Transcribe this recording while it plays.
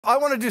I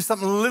want to do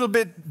something a little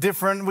bit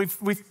different.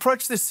 We've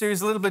approached this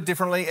series a little bit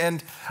differently,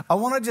 and I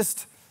want to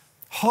just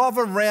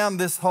hover around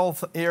this whole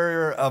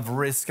area of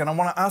risk, and I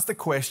want to ask the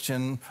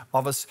question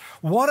of us,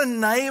 what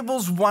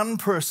enables one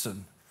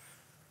person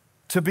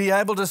to be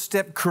able to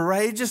step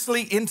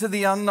courageously into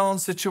the unknown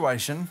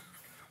situation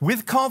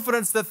with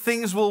confidence that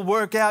things will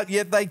work out,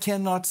 yet they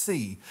cannot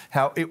see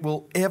how it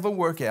will ever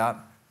work out?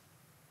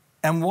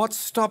 And what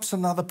stops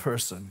another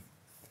person?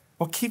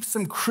 What keeps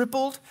them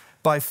crippled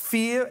by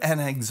fear and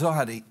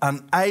anxiety,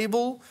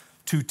 unable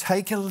to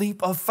take a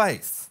leap of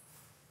faith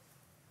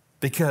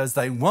because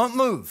they won't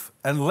move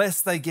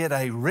unless they get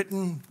a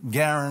written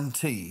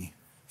guarantee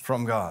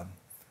from God?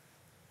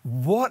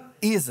 What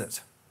is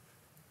it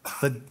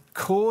that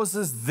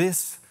causes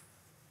this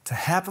to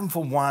happen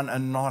for one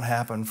and not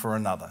happen for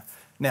another?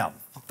 Now,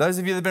 those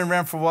of you that have been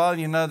around for a while,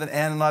 you know that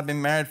Anne and I have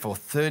been married for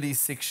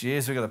 36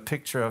 years. We've got a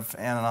picture of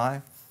Anne and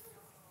I.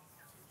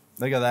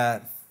 Look at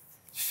that.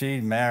 She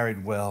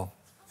married well.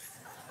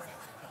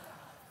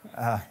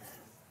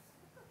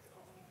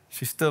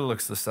 She still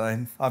looks the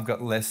same. I've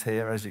got less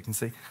hair, as you can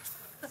see.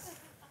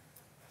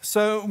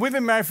 So we've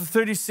been married for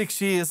 36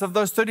 years. Of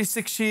those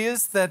 36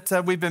 years that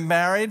we've been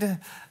married,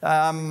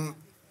 I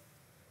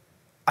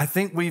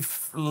think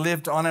we've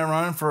lived on our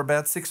own for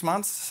about 6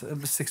 months.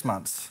 6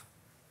 months.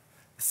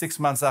 6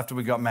 months after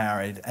we got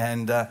married.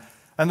 And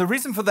the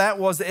reason for that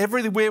was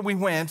everywhere we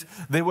went,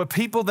 there were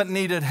people that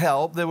needed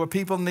help. There were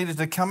people that needed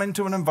to come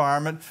into an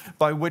environment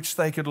by which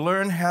they could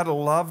learn how to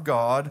love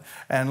God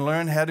and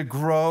learn how to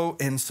grow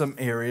in some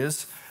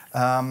areas.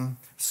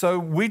 So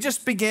we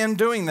just began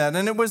doing that.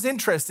 And it was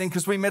interesting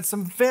because we met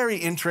some very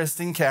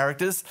interesting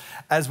characters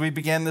as we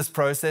began this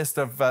process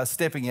of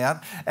stepping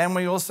out. And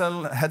we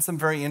also had some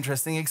very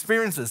interesting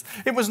experiences.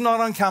 It was not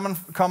uncommon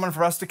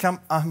for us to come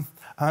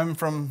home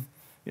from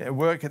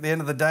work at the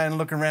end of the day and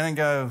look around and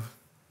go,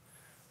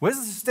 "Where's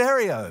the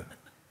stereo?"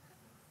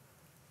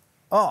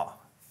 "Oh,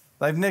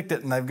 they've nicked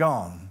it and they've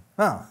gone."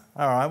 "Oh,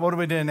 all right, what do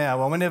we do now?"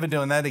 "Well, we're never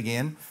doing that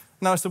again."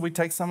 "No, so we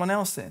take someone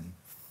else in."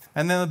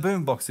 And then the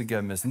boombox would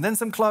go missing. Then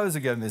some clothes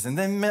would go missing.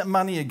 Then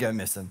money would go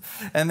missing.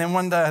 And then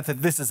one day I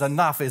thought, this is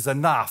enough.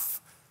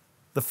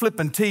 The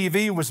flipping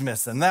TV was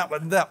missing.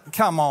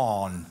 Come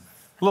on.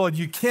 Lord,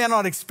 you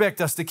cannot expect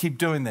us to keep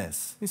doing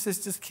this. He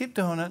says, just keep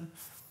doing it.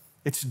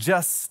 It's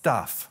just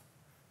stuff.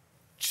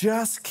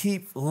 Just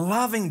keep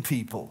loving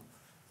people.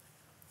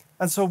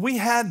 And so we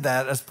had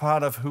that as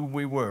part of who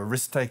we were,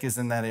 risk takers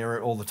in that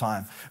area all the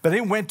time. But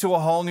it went to a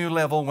whole new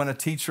level when a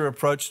teacher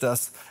approached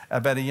us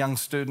about a young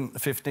student,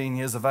 15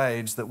 years of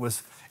age, that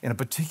was in a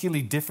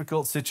particularly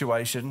difficult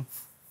situation,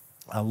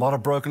 a lot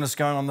of brokenness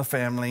going on in the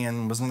family,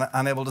 and was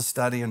unable to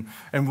study,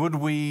 and would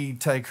we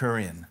take her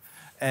in?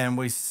 And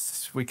we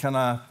kind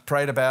of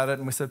prayed about it,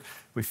 and we said,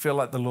 we feel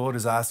like the Lord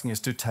is asking us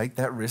to take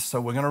that risk,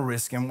 so we're going to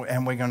risk, and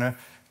we're going to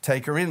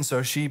take her in.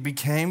 So she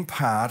became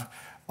part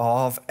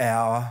of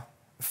our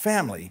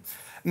family.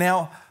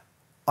 Now,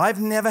 I've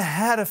never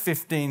had a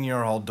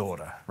 15-year-old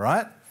daughter,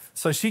 right?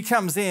 So she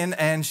comes in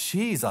and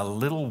she's a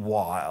little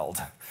wild.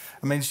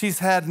 I mean, she's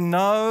had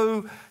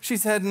no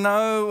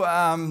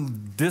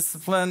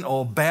discipline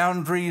or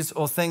boundaries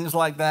or things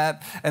like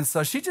that. And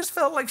so she just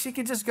felt like she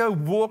could just go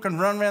walk and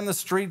run around the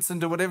streets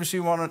and do whatever she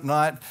wanted at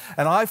night.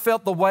 And I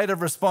felt the weight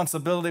of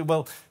responsibility.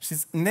 Well,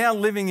 she's now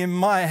living in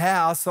my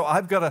house, so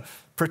I've got to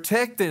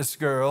protect this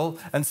girl.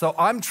 And so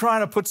I'm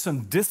trying to put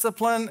some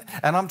discipline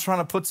and I'm trying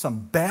to put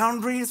some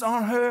boundaries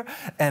on her.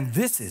 And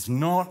this is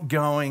not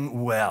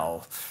going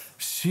well.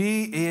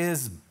 She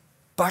is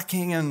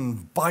bucking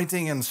and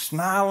biting and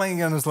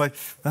snarling, and it's like,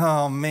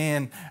 oh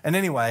man. And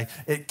anyway,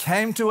 it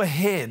came to a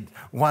head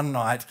one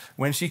night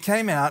when she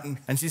came out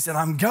and she said,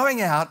 I'm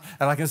going out,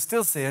 and I can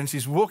still see her, and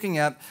she's walking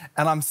out,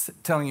 and I'm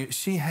telling you,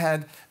 she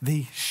had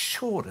the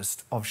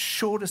shortest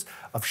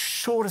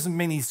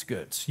mini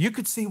skirts. You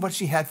could see what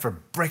she had for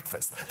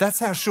breakfast. That's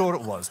how short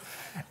it was.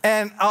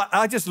 And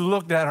I just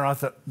looked at her and I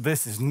thought,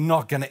 this is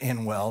not going to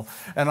end well.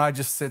 And I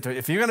just said to her,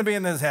 if you're going to be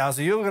in this house,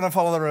 you're going to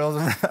follow the rules.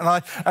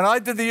 And I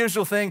did the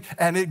usual thing,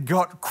 and it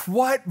got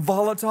quite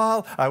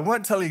volatile. I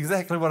won't tell you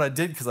exactly what I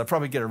did because I'd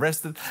probably get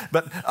arrested,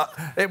 but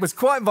it was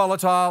quite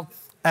volatile.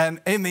 And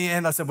in the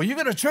end, I said, well, you're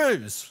going to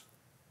choose.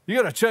 You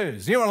got to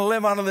choose. You want to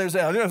live under this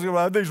house. You want to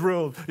go these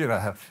rules. You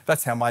know,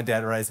 that's how my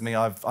dad raised me.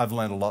 I've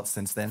learned a lot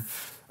since then.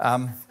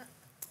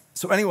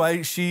 So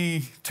anyway,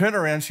 she turned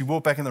around, she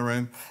walked back in the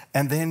room,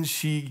 and then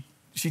she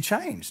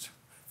changed.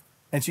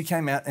 And she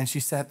came out and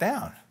she sat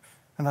down.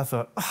 And I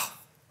thought, oh,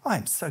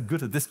 I'm so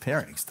good at this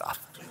parenting stuff.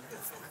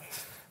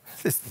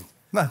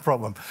 No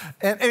problem.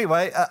 And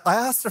anyway, I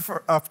asked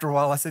her after a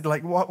while, I said,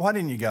 like, why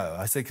didn't you go?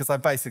 I said, because I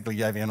basically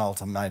gave you an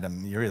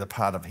ultimatum. You're either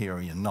part of here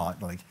or you're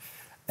not.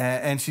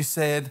 And she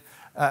said,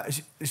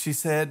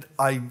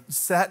 I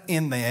sat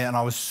in there and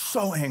I was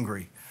so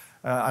angry.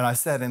 And I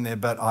sat in there,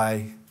 but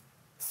I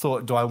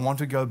thought, do I want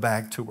to go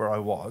back to where I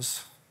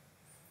was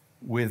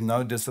with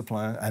no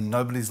discipline and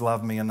nobody's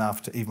loved me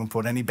enough to even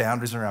put any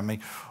boundaries around me?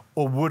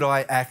 Or would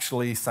I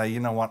actually say,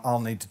 you know what, I'll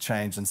need to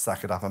change and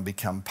suck it up and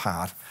become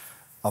part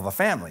of a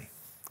family?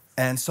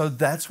 And so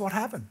that's what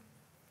happened.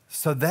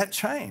 So that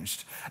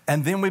changed.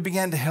 And then we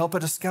began to help her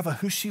discover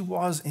who she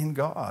was in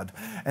God.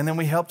 And then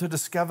we helped her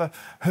discover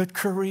her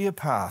career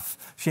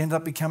path. She ended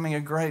up becoming a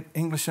great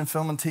English and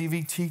film and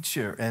TV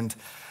teacher. And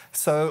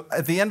so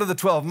at the end of the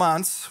 12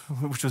 months,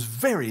 which was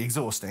very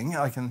exhausting,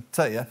 I can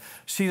tell you,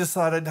 she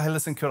decided, hey,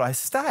 listen, could I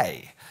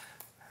stay?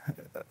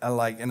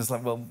 And it's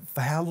like, well,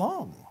 for how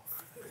long?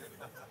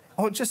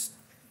 Oh, just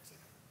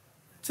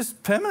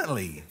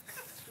permanently.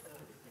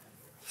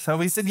 So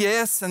we said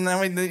yes, and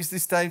then we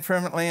stayed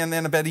permanently. And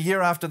then about a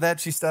year after that,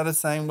 she started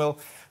saying, well,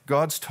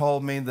 God's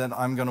told me that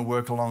I'm going to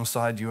work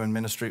alongside you in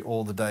ministry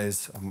all the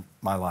days of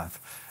my life.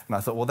 And I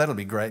thought, well, that'll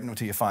be great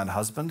until you find a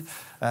husband.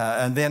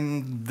 And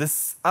then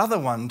this other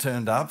one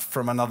turned up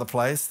from another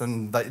place,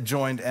 and they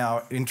joined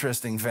our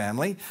interesting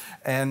family.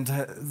 And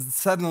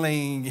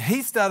suddenly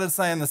he started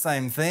saying the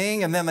same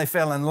thing, and then they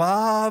fell in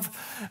love.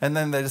 And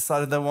then they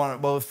decided they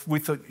wanted, well, we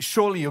thought,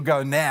 surely you'll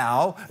go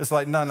now. It's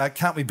like, no,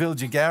 can't we build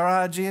your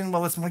garage in?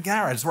 Well, it's my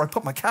garage. It's where I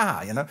put my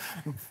car, you know.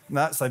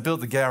 No, so they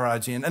built the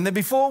garage in. And then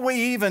before we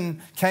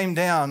even came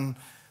down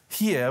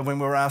here, when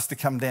we were asked to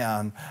come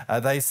down,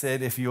 they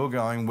said, if you're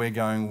going,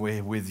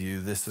 we're with you.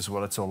 This is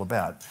what it's all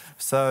about.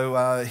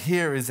 So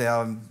here is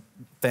our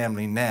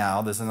family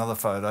now. There's another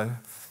photo.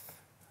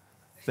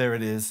 There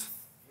it is.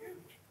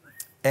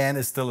 Anne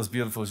is still as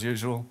beautiful as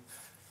usual.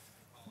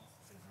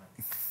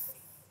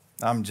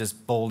 I'm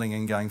just balding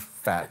and going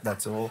fat,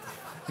 that's all,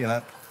 you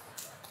know.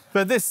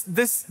 But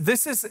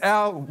this is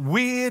our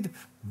weird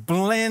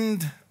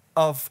blend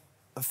of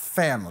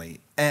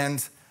family.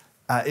 And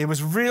it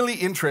was really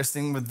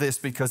interesting with this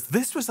because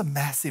this was a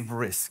massive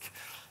risk.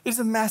 It's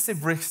a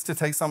massive risk to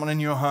take someone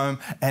in your home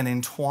and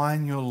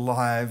entwine your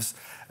lives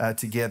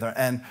together.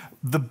 And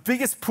the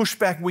biggest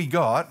pushback we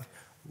got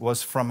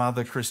was from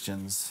other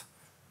Christians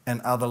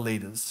and other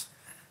leaders.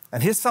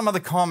 And here's some of the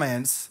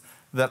comments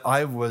that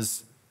I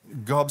was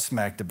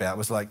gobsmacked about. It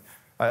was like,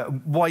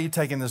 why are you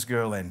taking this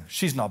girl in?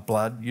 She's not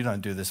blood. You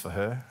don't do this for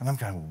her. And I'm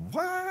going,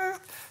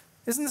 what?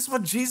 Isn't this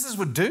what Jesus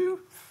would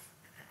do?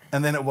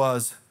 And then it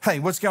was, hey,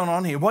 what's going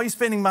on here? Why are you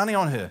spending money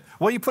on her?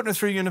 Why are you putting her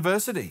through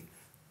university?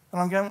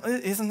 And I'm going,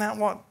 isn't that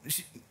what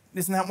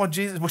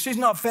Jesus, well, she's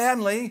not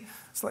family.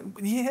 It's like,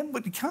 yeah,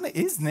 but it kind of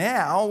is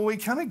now.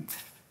 And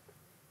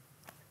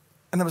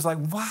it was like,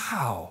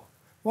 wow,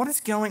 what is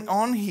going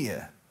on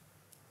here?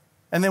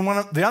 And then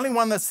the only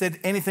one that said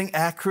anything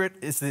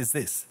accurate is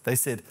this. They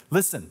said,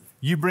 listen,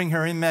 you bring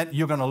her in, Matt,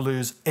 you're going to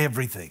lose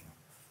everything.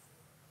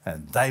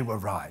 And they were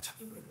right.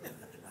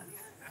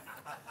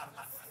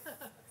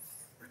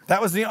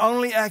 That was the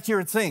only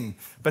accurate thing.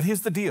 But here's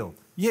the deal.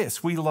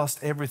 Yes, we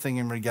lost everything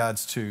in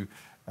regards to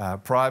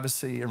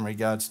privacy, in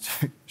regards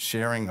to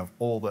sharing of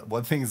all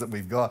the things that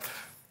we've got.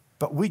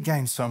 But we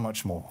gained so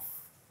much more.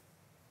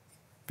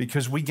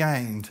 Because we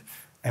gained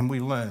and we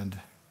learned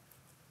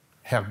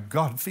how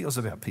God feels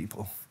about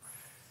people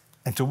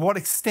and to what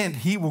extent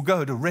he will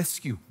go to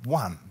rescue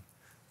one.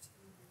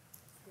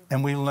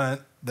 And we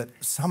learned that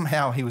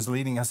somehow he was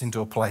leading us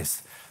into a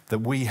place that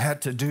we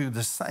had to do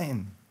the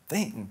same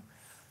thing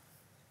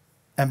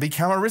and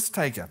become a risk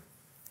taker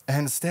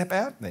and step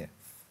out there.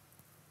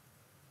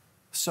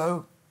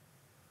 So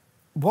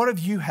what have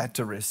you had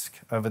to risk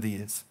over the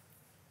years?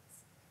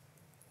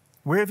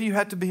 Where have you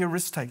had to be a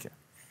risk taker?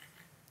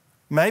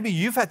 Maybe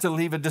you've had to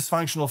leave a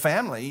dysfunctional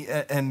family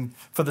and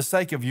for the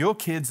sake of your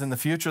kids in the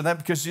future, that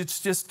because it's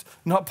just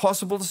not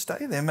possible to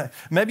stay there.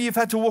 Maybe you've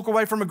had to walk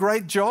away from a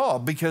great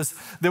job because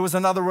there was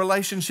another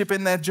relationship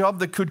in that job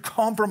that could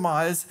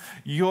compromise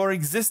your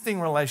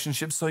existing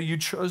relationship, so you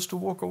chose to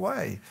walk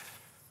away.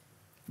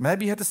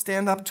 Maybe you had to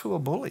stand up to a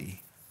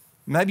bully.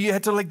 Maybe you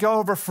had to let go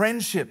of a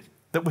friendship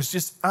that was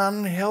just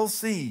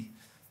unhealthy.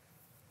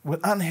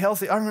 I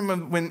remember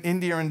when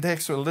India and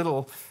Dex were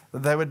little,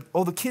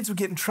 all the kids would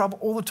get in trouble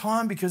all the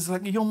time because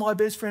like, you're my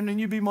best friend and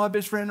you be my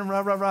best friend and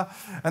rah, rah, rah.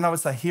 And I would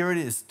say, here it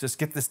is. Just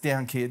get this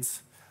down,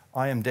 kids.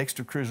 I am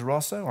Dexter Cruz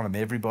Rosso and I'm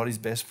everybody's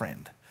best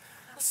friend.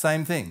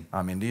 Same thing.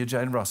 I'm India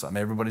Jane Rosso. I'm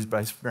everybody's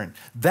best friend.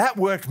 That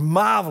worked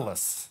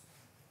marvelous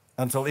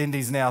until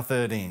Indy's now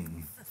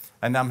 13.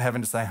 And I'm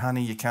having to say,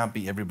 honey, you can't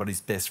be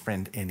everybody's best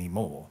friend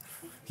anymore.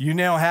 You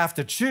now have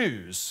to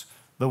choose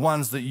the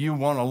ones that you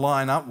want to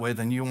line up with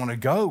and you want to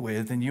go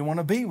with and you want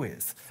to be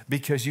with,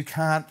 because you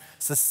can't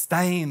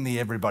sustain the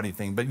everybody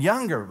thing. But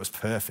younger, it was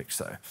perfect.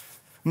 So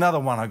another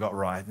one I got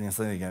right.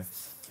 So there you go.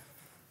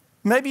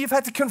 Maybe you've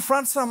had to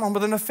confront someone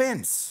with an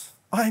offense.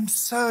 I'm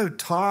so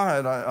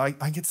tired.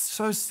 I get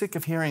so sick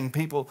of hearing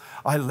people,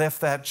 I left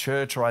that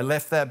church or I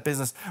left that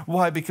business.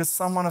 Why? Because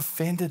someone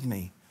offended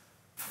me.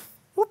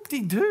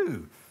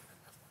 Whoop-de-doo.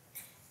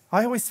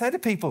 I always say to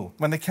people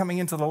when they're coming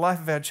into the life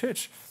of our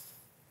church,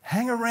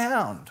 hang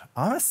around.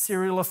 I'm a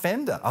serial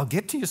offender. I'll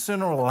get to you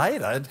sooner or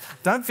later.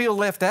 Don't feel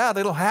left out.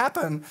 It'll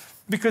happen.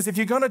 Because if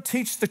you're going to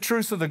teach the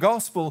truth of the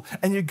gospel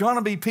and you're going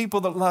to be people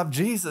that love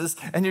Jesus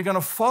and you're going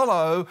to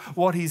follow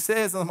what he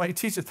says and the way he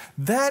teaches,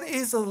 that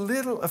is a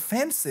little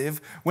offensive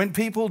when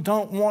people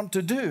don't want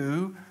to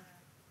do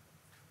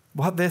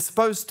what they're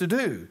supposed to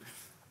do.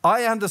 I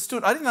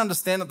didn't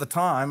understand at the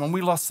time, and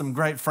we lost some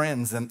great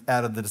friends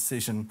out of the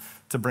decision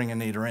to bring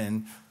Anita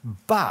in.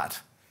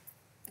 But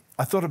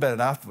I thought about it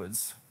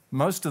afterwards.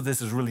 Most of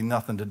this is really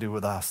nothing to do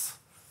with us.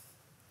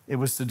 It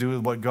was to do with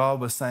what God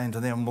was saying to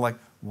them. Like,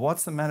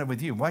 what's the matter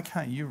with you? Why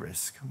can't you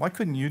risk? Why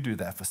couldn't you do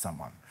that for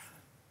someone?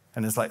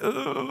 And it's like,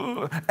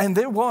 ugh. And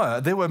there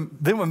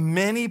were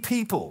many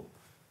people,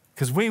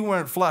 because we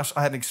weren't flush.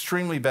 I had an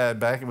extremely bad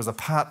back. It was a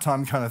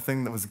part-time kind of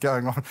thing that was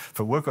going on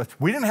for work.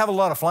 We didn't have a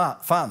lot of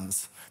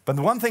funds. But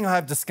the one thing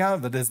I've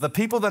discovered is the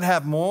people that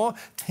have more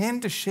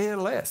tend to share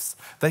less.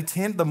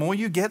 The more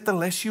you get, the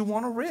less you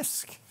want to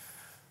risk.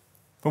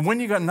 But when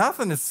you got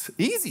nothing, it's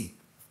easy.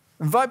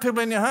 Invite people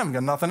in your home.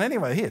 Got nothing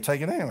anyway. Here,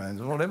 take it anyway.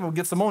 Whatever. We'll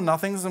get some more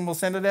nothings and we'll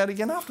send it out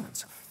again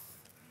afterwards.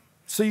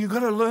 So you've got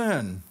to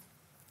learn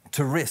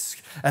to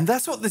risk. And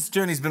that's what this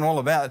journey's been all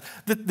about.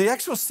 The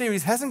actual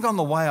series hasn't gone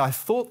the way I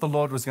thought the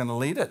Lord was going to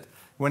lead it.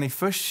 When he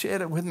first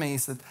shared it with me, he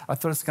said, I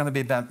thought it's going to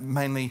be about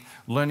mainly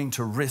learning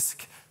to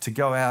risk, to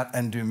go out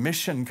and do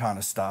mission kind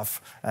of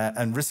stuff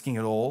and risking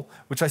it all,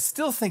 which I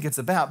still think it's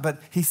about. But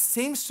he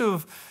seems to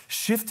have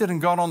shifted and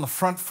got on the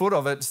front foot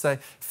of it to say,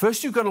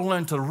 first you've got to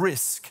learn to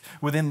risk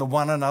within the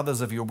one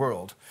another's of your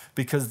world,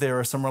 because there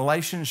are some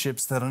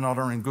relationships that are not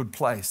in a good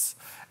place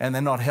and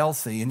they're not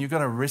healthy. And you've got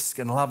to risk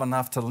and love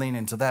enough to lean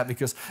into that,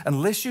 because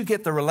unless you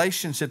get the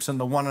relationships and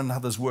the one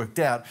another's worked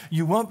out,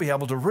 you won't be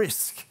able to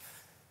risk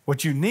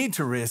what you need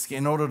to risk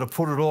in order to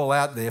put it all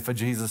out there for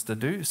Jesus to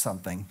do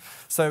something.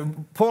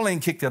 So Pauline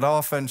kicked it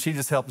off, and she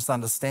just helped us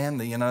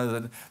understand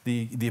that,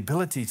 the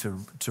ability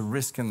to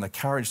risk and the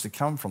courage to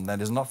come from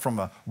that is not from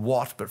a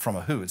what, but from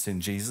a who. It's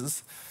in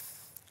Jesus.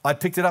 I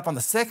picked it up on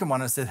the second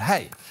one and said,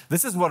 hey,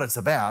 this is what it's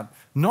about.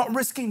 Not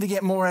risking to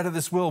get more out of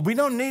this world. We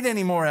don't need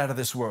any more out of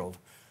this world.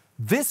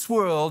 This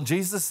world,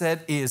 Jesus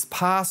said, is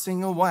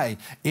passing away.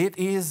 It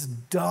is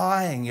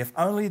dying. If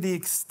only the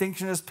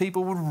extinctionist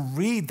people would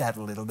read that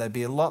a little, they'd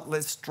be a lot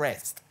less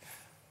stressed.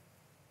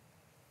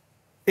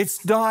 It's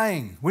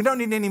dying. We don't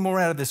need any more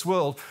out of this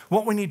world.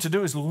 What we need to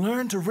do is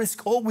learn to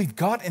risk all we've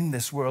got in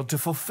this world to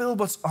fulfill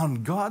what's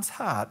on God's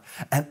heart.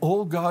 And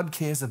all God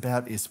cares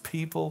about is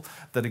people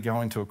that are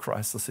going to a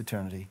Christless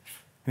eternity.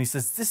 And he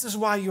says, this is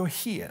why you're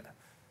here.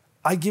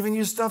 I've given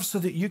you stuff so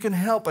that you can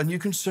help and you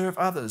can serve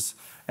others.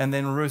 And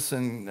then Ruth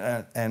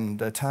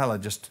and Tyler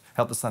just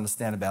helped us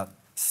understand about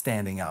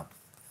standing up.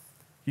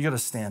 You got to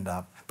stand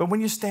up. But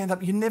when you stand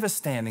up, you're never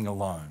standing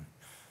alone.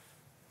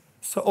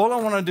 So all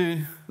I want to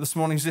do this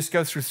morning is just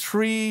go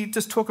through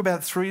talk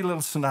about three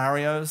little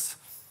scenarios,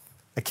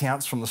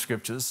 accounts from the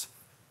scriptures.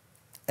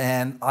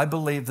 And I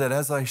believe that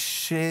as I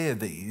share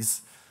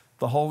these,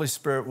 the Holy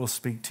Spirit will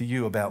speak to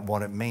you about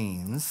what it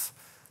means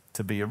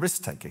to be a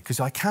risk taker,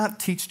 because I can't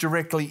teach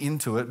directly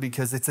into it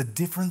because it's a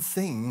different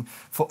thing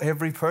for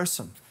every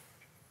person.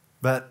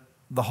 But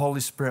the Holy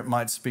Spirit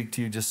might speak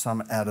to you just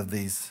some out of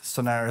these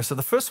scenarios. So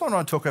the first one I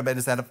want to talk about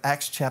is out of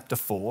Acts chapter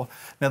 4.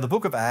 Now, the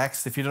book of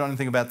Acts, if you don't know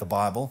anything about the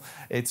Bible,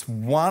 it's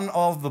one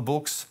of the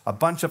books, a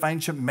bunch of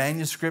ancient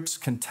manuscripts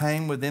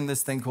contained within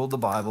this thing called the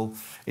Bible.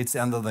 It's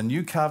under the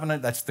New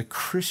Covenant. That's the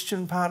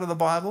Christian part of the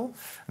Bible.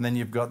 And then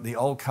you've got the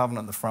Old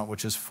Covenant at the front,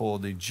 which is for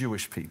the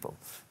Jewish people.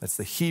 That's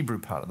the Hebrew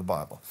part of the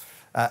Bible.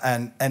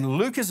 And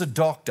Luke is a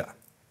doctor.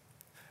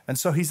 And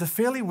so he's a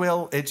fairly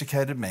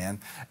well-educated man,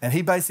 and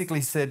he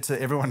basically said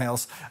to everyone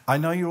else, I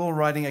know you're all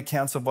writing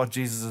accounts of what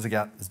Jesus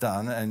has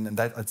done, and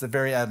it's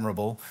very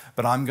admirable,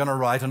 but I'm going to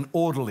write an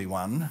orderly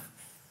one,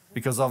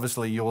 because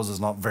obviously yours is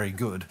not very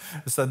good.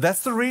 So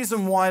that's the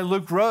reason why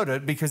Luke wrote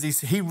it, because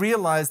he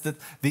realized that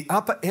the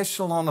upper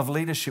echelon of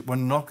leadership were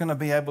not going to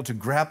be able to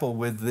grapple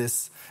with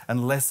this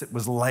unless it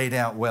was laid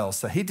out well.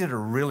 So he did a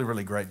really,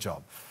 really great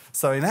job.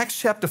 So in Acts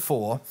chapter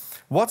 4,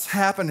 what's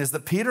happened is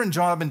that Peter and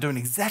John have been doing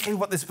exactly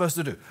what they're supposed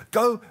to do.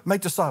 Go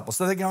make disciples.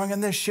 So they're going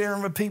and they're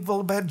sharing with people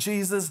about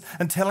Jesus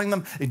and telling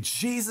them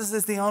Jesus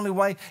is the only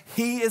way.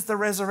 He is the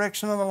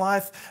resurrection and the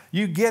life.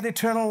 You get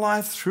eternal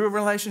life through a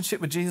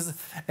relationship with Jesus.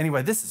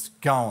 Anyway, this is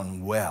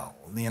going well.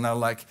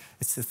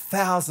 It's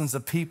thousands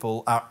of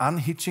people are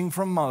unhitching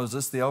from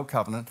Moses, the Old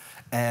Covenant,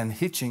 and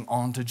hitching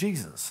onto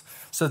Jesus.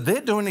 So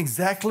they're doing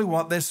exactly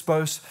what they're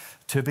supposed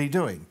to be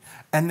doing.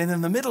 And then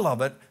in the middle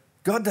of it,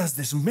 God does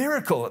this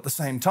miracle at the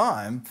same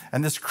time,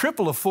 and this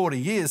cripple of 40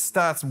 years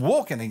starts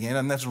walking again,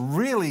 and it's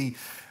really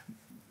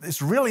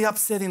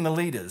upsetting the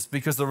leaders,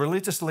 because the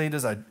religious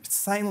leaders are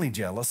insanely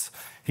jealous.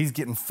 He's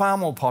getting far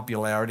more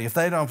popularity. If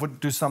they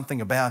don't do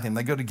something about him,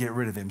 they've got to get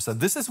rid of him. So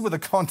this is where the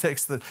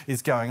context that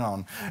is going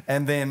on.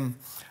 And then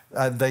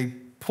they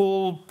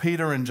pull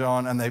Peter and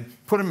John and they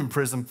put them in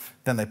prison.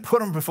 Then they put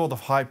them before the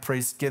high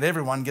priest, get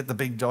the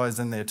big guys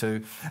in there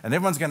too. And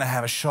everyone's going to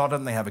have a shot at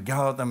them. They have a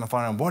go at them and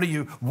find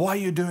out, why are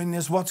you doing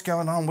this? What's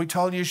going on? We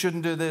told you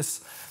shouldn't do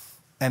this.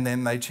 And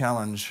then they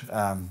challenge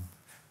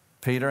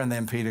Peter, and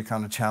then Peter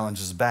kind of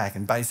challenges back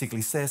and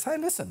basically says, hey,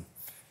 listen,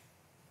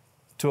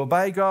 to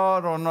obey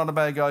God or not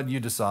obey God, you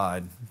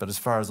decide. But as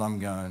far as I'm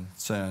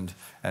concerned,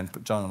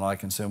 and John and I are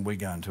concerned, we're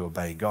going to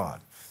obey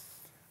God.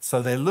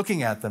 So they're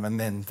looking at them, and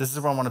then this is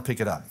where I want to pick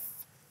it up.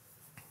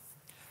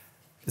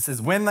 It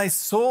says, when they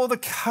saw the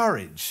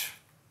courage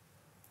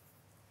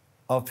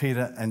of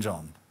Peter and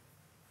John.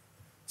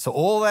 So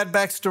all that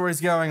backstory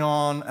is going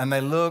on, and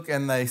they look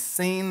and they've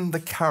seen the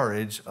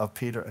courage of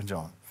Peter and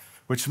John,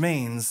 which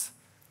means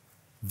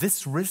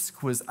this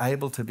risk was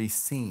able to be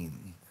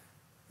seen.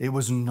 It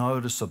was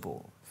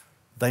noticeable.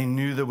 They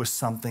knew there was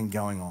something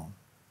going on.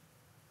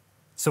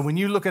 So when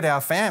you look at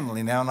our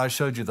family now, and I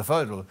showed you the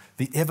photo,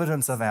 the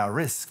evidence of our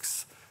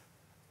risks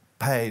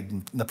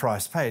paid, the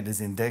price paid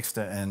is in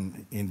Dexter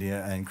and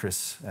India and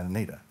Chris and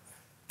Anita.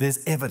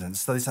 There's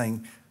evidence. So they're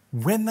saying,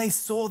 when they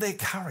saw their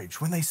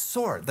courage, when they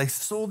saw it, they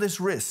saw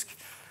this risk.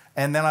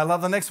 And then I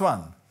love the next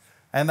one.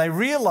 And they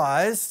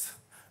realized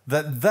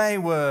that they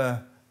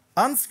were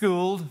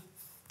unschooled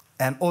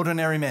and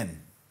ordinary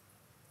men.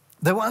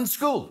 They were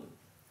unschooled.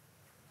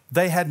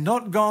 They had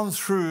not gone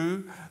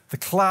through the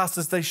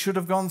classes they should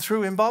have gone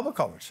through in Bible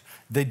college.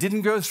 They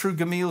didn't go through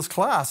Gamaliel's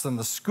class and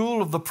the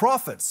school of the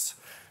prophets,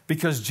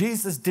 because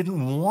Jesus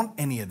didn't want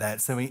any of that,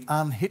 so he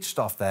unhitched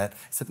off that. He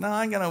said, no,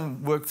 I'm going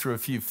to work through a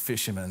few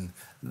fishermen.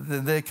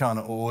 They're kind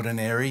of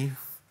ordinary.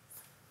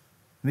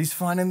 And he's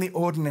finding the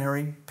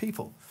ordinary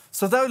people.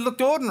 So they looked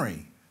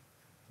ordinary.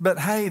 But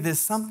hey, there's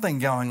something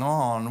going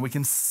on. We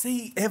can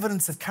see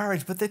evidence of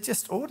courage, but they're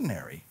just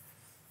ordinary.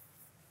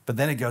 But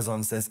then it goes on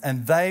and says,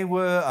 and they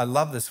were, I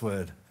love this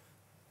word.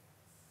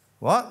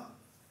 What?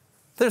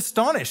 They're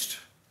astonished.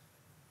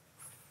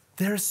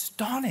 They're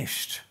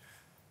astonished.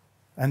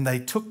 And they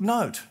took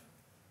note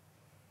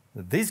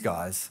that these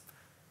guys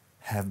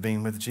have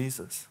been with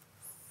Jesus.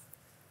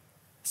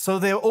 So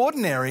they're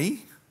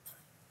ordinary,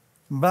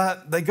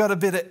 but they got a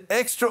bit of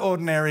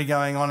extraordinary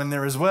going on in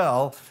there as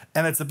well,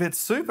 and it's a bit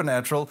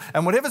supernatural.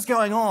 And whatever's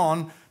going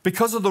on,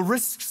 because of the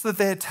risks that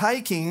they're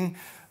taking,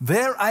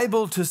 they're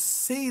able to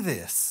see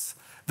this.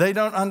 They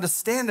don't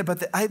understand it, but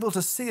they're able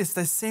to see this.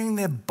 They're seeing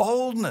their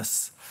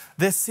boldness.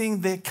 They're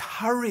seeing their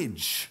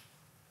courage.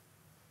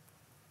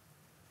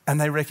 And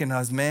they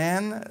recognize,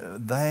 man,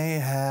 they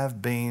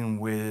have been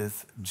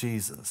with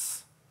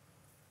Jesus.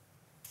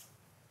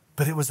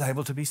 But it was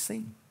able to be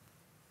seen.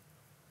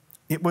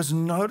 It was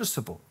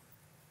noticeable.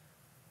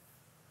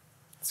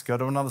 Let's go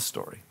to another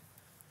story.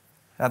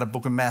 Out of the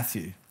book of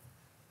Matthew.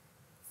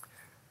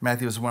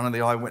 Matthew was one of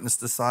the eyewitness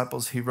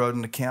disciples. He wrote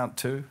an account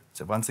too.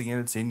 So once again,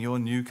 it's in your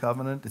new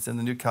covenant. It's in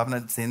the new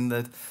covenant.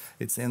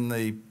 It's in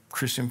the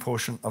Christian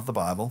portion of the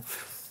Bible.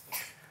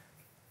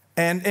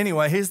 And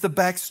anyway, here's the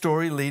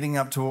backstory leading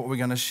up to what we're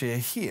going to share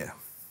here.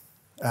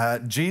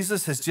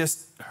 Jesus has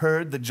just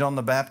heard that John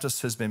the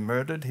Baptist has been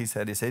murdered. He's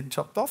had his head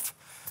chopped off.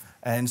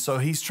 And so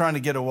he's trying to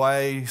get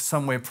away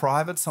somewhere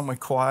private, somewhere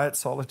quiet,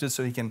 solitude,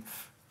 so he can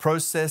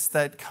process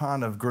that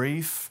kind of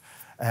grief.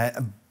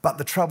 But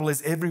the trouble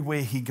is,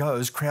 everywhere he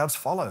goes, crowds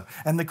follow.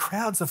 And the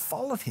crowds have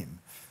followed him.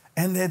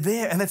 And they're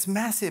there, and it's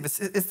massive.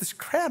 This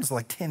crowd is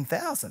like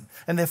 10,000.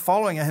 And they're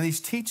following him, and he's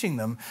teaching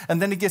them.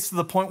 And then it gets to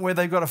the point where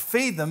they've got to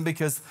feed them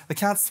because they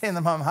can't send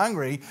them home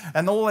hungry.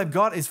 And all they've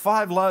got is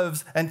 5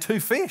 loaves and 2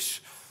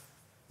 fish.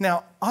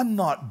 Now, I'm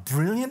not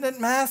brilliant at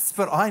maths,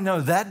 but I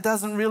know that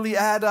doesn't really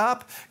add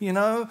up, you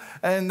know.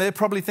 And they're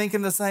probably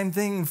thinking the same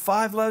thing,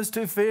 5 loaves,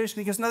 2 fish.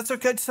 And he goes, no, it's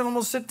okay, someone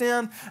will sit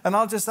down and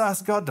I'll just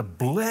ask God to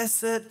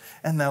bless it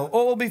and they'll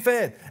all be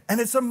fed. And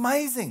it's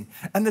amazing.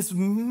 And this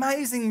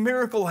amazing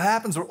miracle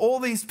happens where all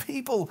these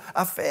people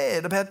are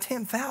fed, about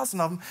 10,000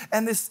 of them,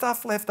 and there's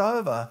stuff left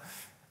over.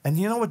 And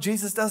you know what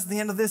Jesus does at the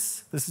end of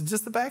this? This is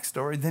just the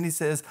backstory. Then he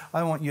says,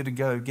 I want you to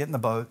go get in the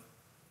boat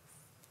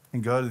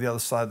and go to the other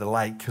side of the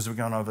lake because we're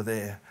going over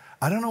there.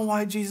 I don't know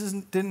why Jesus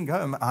didn't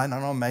go. I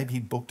don't know, maybe he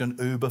booked an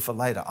Uber for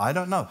later. I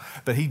don't know.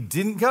 But he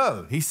didn't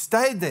go. He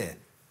stayed there.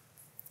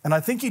 And I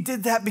think he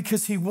did that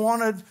because he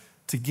wanted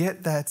to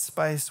get that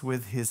space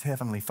with his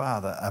heavenly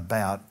Father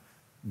about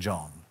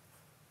John.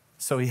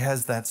 So he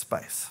has that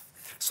space.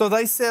 So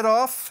they set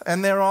off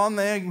and they're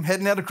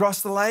heading out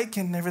across the lake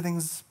and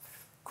everything's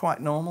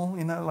quite normal,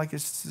 you know, like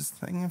it's just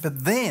a thing.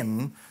 But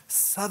then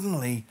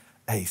suddenly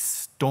a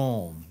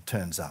storm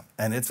turns up,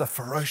 and it's a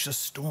ferocious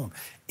storm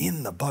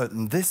in the boat,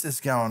 and this is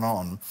going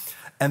on.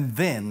 And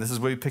then, this is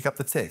where we pick up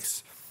the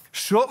text.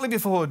 Shortly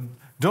before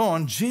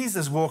dawn,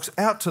 Jesus walks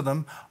out to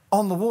them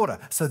on the water.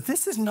 So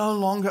this is no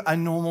longer a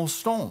normal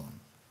storm,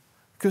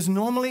 because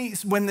normally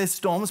when there's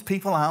storms,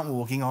 people aren't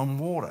walking on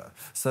water.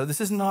 So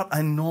this is not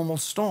a normal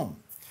storm.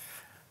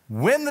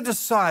 When the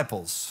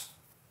disciples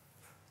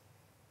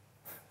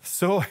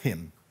saw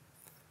him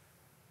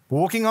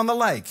walking on the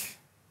lake,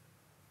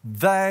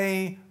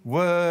 they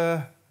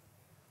were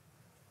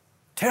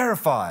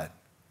terrified.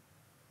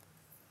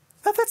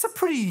 Now, that's a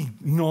pretty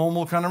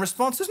normal kind of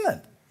response, isn't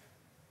it?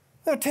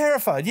 They're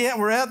terrified. Yeah,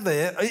 we're out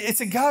there.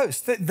 It's a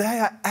ghost. They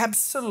are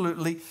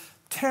absolutely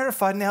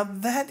terrified. Now,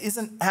 that is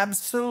an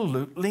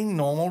absolutely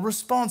normal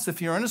response.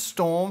 If you're in a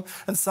storm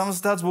and someone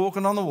starts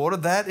walking on the water,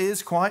 that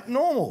is quite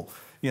normal.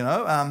 You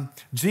know,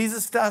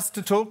 Jesus starts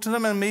to talk to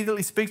them and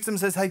immediately speaks to them and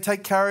says, hey,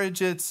 take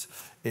courage, it's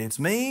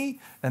me.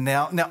 And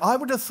now I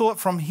would have thought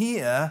from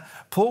here,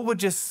 Paul would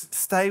just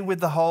stay with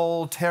the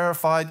whole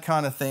terrified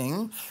kind of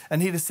thing.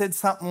 And he'd have said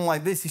something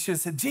like this. He should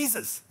have said,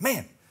 Jesus,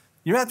 man,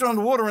 You're out there on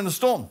the water in the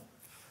storm.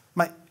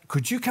 Mate,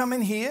 could you come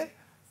in here,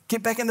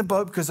 get back in the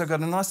boat because I've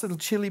got a nice little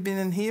chili bin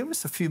in here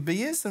with a few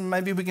beers and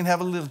maybe we can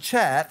have a little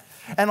chat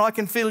and I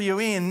can fill you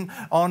in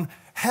on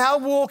how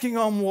walking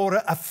on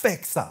water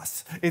affects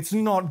us. It's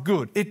not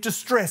good. It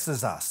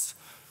distresses us.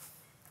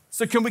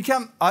 So can we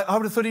come? I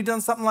would have thought he'd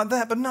done something like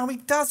that, but no, he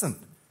doesn't.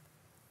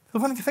 The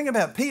one thing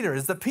about Peter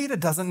is that Peter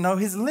doesn't know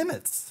his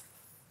limits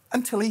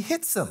until he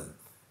hits them.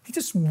 He's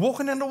just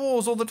walking into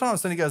walls all the time.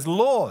 So he goes,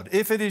 Lord,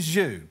 if it is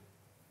you.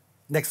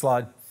 Next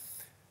slide.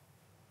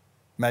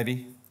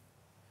 Maybe.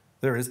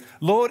 There it is.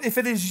 Lord, if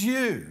it is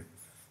you.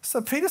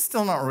 So Peter's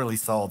still not really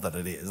sold that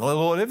it is.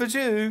 Lord, if it's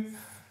you,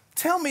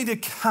 tell me to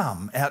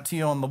come out to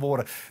you on the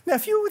water. Now,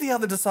 if you were the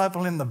other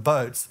disciple in the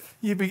boats,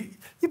 you'd be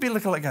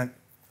looking like going,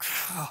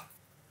 oh,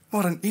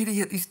 what an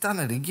idiot. He's done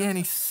it again.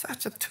 He's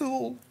such a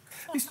tool.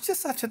 He's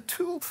just such a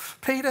tool.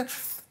 Peter,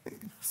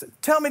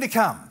 tell me to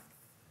come.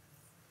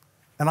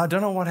 And I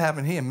don't know what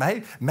happened here.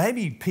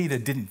 Maybe Peter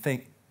didn't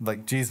think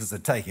like Jesus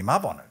would take him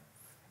up on it.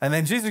 And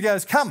then Jesus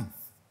goes, come.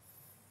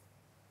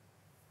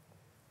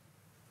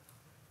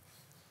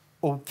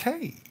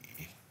 Okay,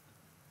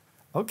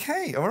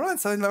 all right,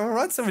 so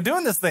we're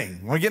doing this thing.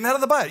 We're getting out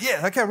of the boat.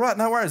 Yeah, okay, right,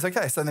 no worries.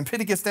 Okay, so then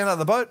Peter gets down out of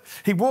the boat.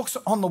 He walks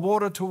on the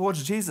water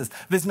towards Jesus.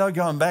 There's no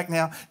going back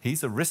now.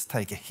 He's a risk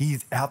taker.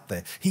 He's out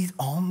there. He's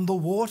on the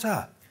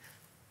water.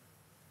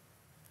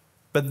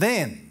 But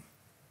then,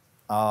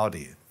 oh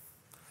dear.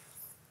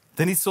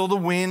 Then he saw the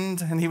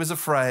wind and he was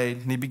afraid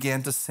and he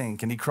began to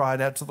sink and he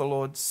cried out to the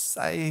Lord,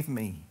 save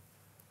me.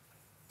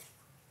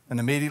 And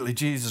immediately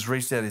Jesus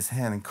reached out his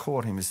hand and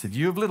caught him. He said,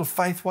 you have little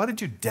faith, why did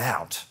you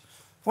doubt?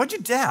 Why did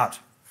you doubt?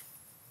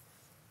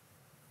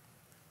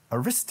 A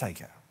risk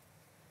taker.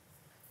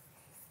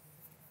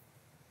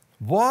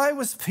 Why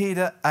was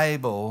Peter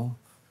able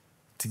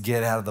to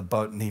get out of the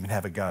boat and even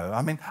have a go?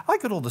 I mean, I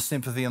got all the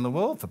sympathy in the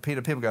world for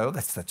Peter. People go, oh,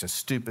 that's such a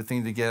stupid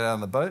thing to get out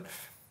of the boat.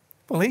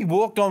 Well, he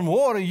walked on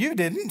water, you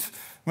didn't.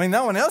 I mean,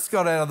 no one else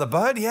got out of the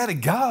boat. He had to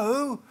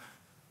go.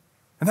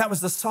 And that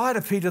was the side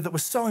of Peter that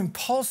was so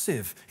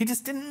impulsive. He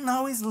just didn't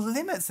know his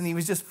limits and he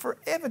was just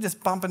forever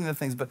just bumping into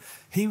things. But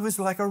he was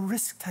like a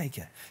risk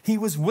taker. He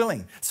was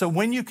willing. So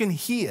when you can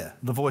hear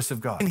the voice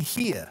of God,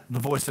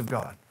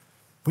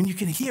 when you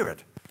can hear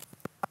it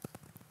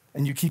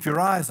and you keep your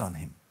eyes on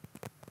him,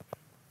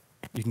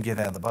 you can get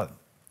out of the boat.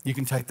 You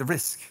can take the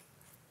risk.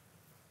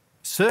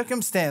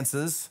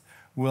 Circumstances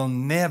will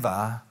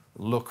never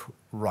look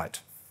right.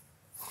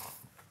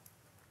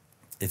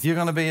 If you're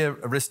going to be a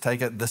risk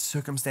taker, the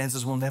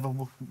circumstances will never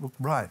look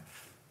right.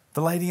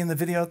 The lady in the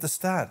video at the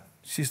start,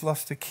 she's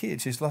lost a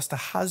kid, she's lost a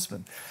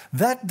husband.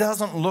 That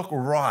doesn't look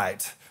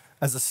right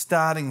as a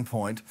starting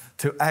point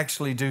to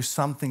actually do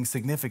something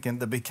significant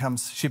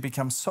that she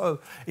becomes so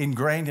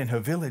ingrained in her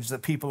village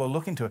that people are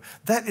looking to her.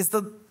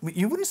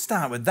 You wouldn't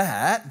start with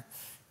that.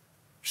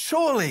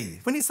 Surely,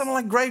 we need someone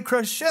like Grave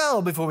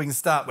Crochelle before we can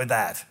start with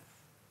that.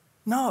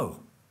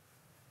 No.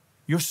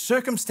 Your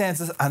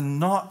circumstances are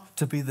not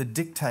to be the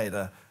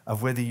dictator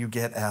of whether you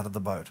get out of the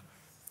boat.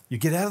 You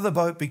get out of the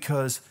boat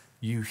because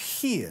you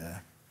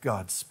hear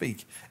God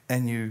speak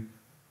and you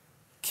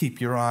keep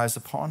your eyes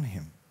upon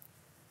him.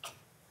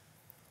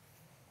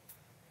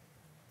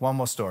 One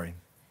more story.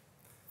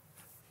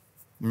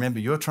 Remember,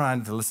 you're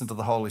trying to listen to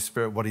the Holy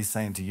Spirit, what he's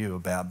saying to you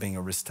about being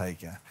a risk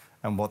taker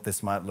and what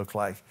this might look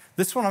like.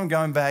 This one I'm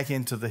going back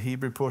into the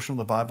Hebrew portion of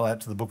the Bible,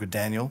 out to the book of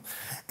Daniel.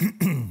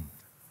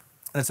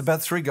 And it's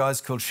about three guys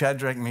called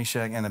Shadrach,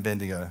 Meshach, and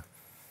Abednego.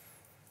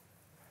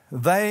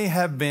 They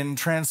have been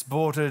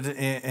transported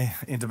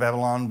into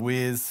Babylon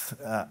with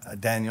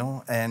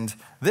Daniel, and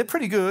they're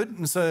pretty good.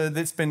 And so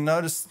it's been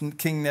noticed,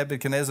 King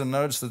Nebuchadnezzar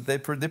noticed that they're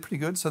pretty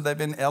good, so they've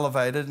been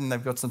elevated and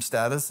they've got some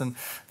status, and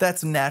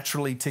that's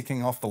naturally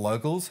ticking off the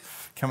locals,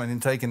 coming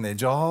and taking their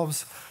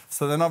jobs.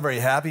 So they're not very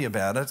happy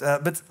about it.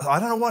 But I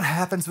don't know what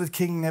happens with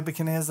King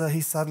Nebuchadnezzar. He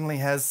suddenly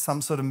has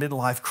some sort of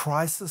midlife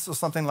crisis or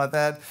something like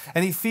that.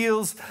 And he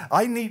feels,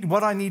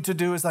 what I need to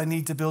do is I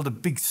need to build a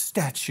big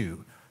statue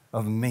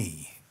of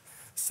me.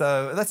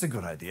 So that's a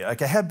good idea.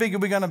 Okay, how big are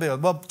we going to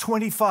build? Well,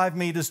 25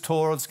 meters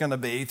tall it's going to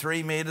be,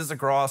 3 meters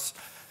across.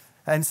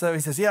 And so he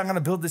says, yeah, I'm going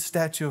to build this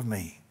statue of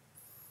me.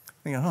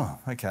 You go,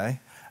 oh, okay.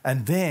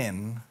 And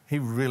then he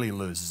really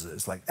loses it.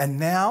 It's like, and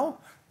now,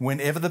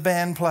 whenever the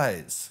band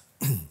plays,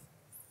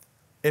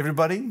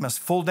 everybody must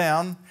fall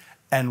down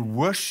and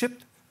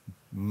worship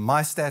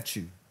my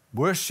statue.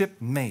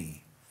 Worship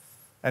me.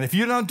 And if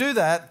you don't do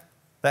that,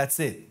 that's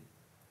it.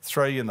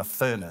 Throw you in the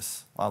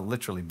furnace. I'll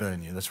literally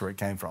burn you. That's where it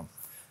came from.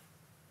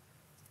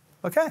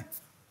 Okay.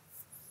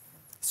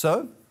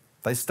 So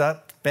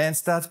band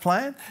starts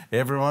playing.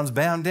 Everyone's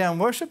bound down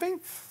worshiping.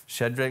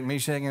 Shadrach,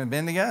 Meshach, and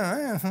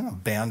Abednego,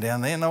 bound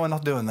down there. No, we're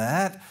not doing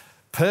that.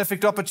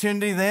 Perfect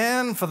opportunity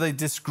then for the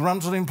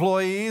disgruntled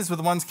employees with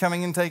the ones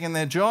coming in taking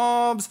their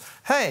jobs.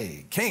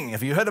 Hey, King,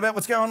 have you heard about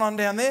what's going on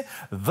down there?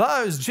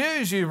 Those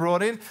Jews you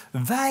brought in,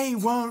 they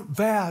won't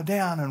bow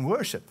down and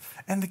worship.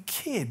 And the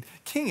king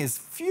is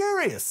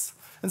furious.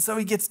 And so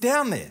he gets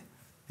down there.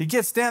 He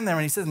gets down there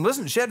and he says,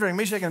 listen, Shadrach,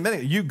 Meshach, and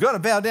Abednego, you've got to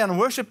bow down and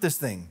worship this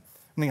thing.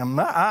 And I'm,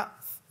 nah,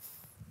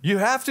 you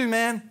have to,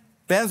 man.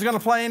 Band's going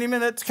to play any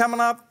minute. It's coming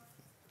up.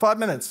 5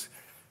 minutes.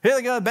 Here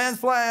they go, band's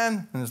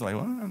playing. And it's like,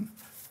 what?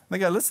 They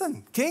go,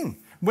 listen, King,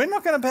 we're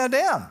not going to bow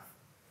down.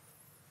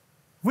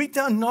 We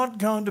are not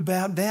going to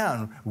bow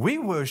down. We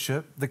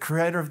worship the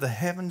creator of the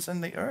heavens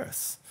and the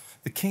earth,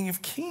 the King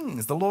of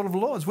kings, the Lord of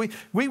lords.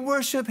 We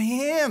worship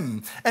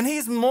him, and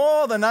he's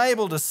more than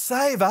able to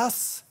save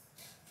us.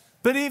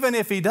 But even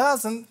if he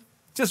doesn't,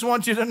 just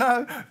want you to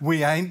know,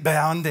 we ain't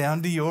bowing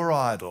down to your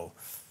idol.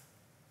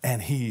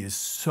 And he is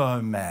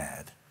so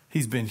mad.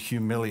 He's been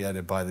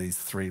humiliated by these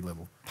 3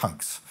 little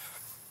punks.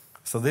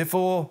 So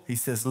therefore, he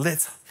says,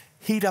 let's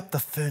heat up the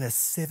furnace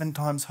 7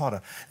 times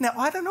hotter. Now,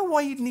 I don't know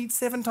why you'd need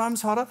 7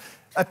 times hotter.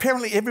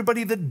 Apparently,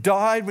 everybody that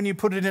died when you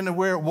put it into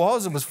where it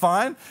was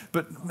fine,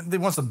 but he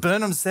wants to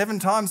burn them 7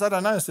 times. I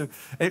don't know. So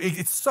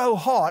it's so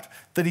hot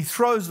that he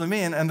throws them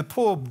in, and the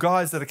poor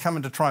guys that are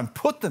coming to try and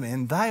put them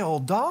in, they all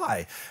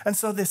die. And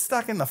so they're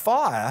stuck in the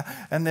fire,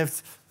 and they're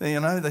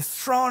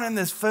thrown in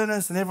this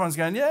furnace, and everyone's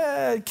going,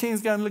 yeah,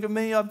 King's going, look at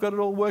me, I've got it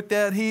all worked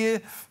out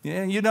here.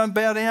 Yeah, you don't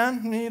bow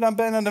down. You don't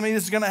bow down to me.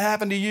 This is going to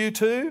happen to you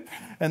too.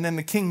 And then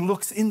the king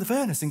looks in the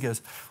furnace and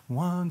goes,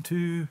 1,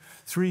 2,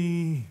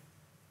 3,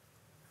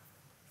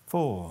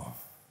 4.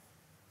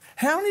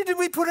 How many did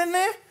we put in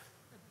there?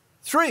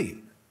 3.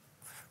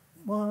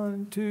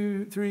 1,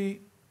 2, 3.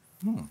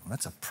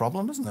 That's a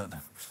problem, isn't it?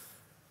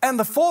 And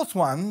the 4th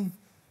one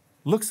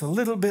looks a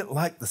little bit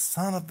like the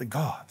son of the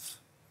gods.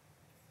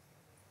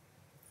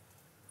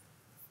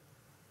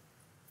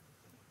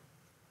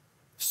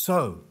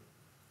 So,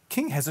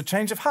 king has a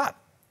change of heart.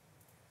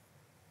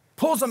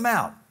 Pulls them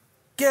out.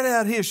 Get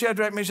out here,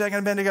 Shadrach, Meshach, and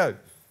Abednego.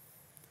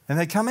 And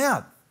they come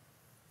out.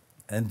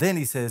 And then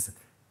he says,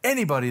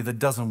 anybody that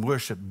doesn't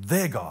worship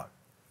their God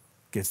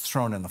gets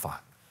thrown in the fire.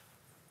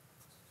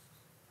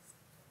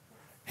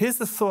 Here's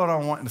the thought I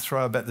want to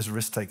throw about this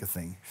risk taker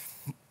thing.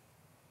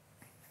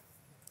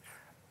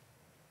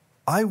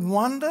 I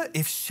wonder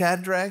if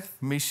Shadrach,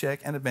 Meshach,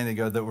 and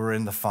Abednego that were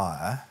in the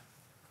fire,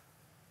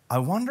 I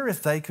wonder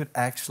if they could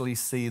actually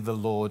see the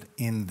Lord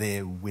in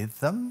there with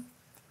them,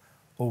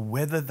 or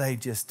whether they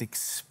just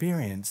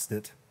experienced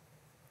it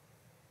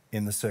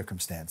in the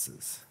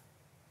circumstances.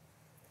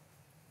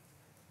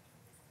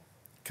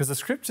 Because the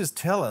scriptures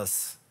tell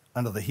us,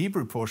 under the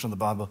Hebrew portion of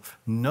the Bible,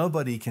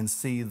 nobody can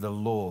see the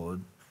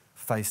Lord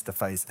face to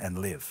face and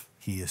live.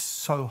 He is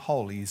so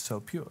holy, he's so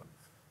pure.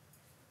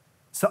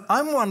 So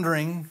I'm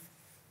wondering,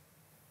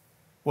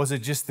 was it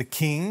just the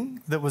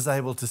king that was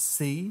able to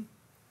see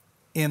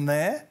in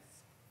there?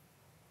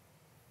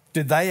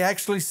 Did they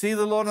actually see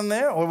the Lord in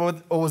there? Or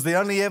was the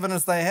only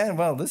evidence they had,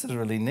 well, this is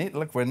really neat.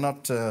 Look, we're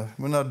not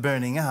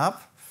burning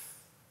up.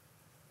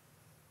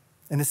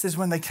 And it says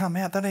when they come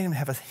out, they don't even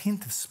have a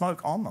hint of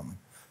smoke on them.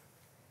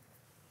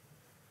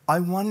 I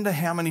wonder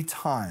how many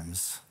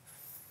times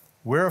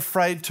we're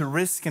afraid to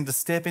risk and to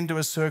step into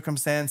a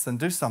circumstance and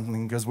do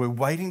something because we're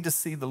waiting to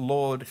see the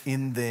Lord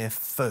in there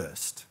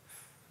first.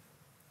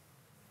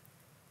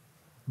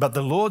 But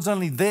the Lord's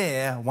only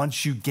there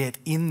once you get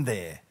in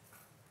there.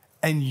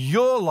 And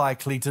you're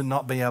likely to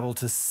not be able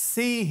to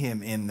see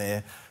him in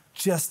there,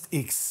 just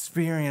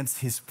experience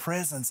his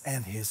presence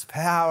and his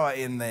power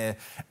in there.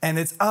 And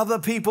it's other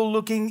people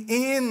looking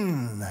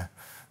in.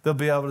 They'll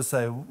be able to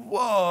say,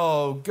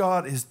 whoa,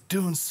 God is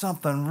doing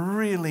something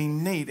really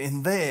neat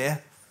in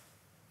there.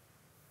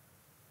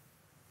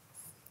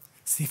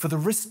 See, for the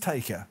risk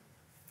taker,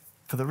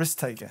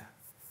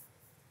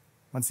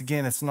 once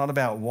again, it's not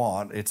about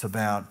what, it's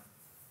about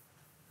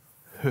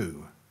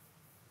who.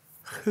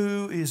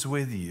 Who is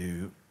with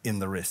you in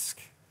the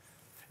risk?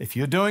 If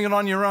you're doing it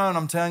on your own,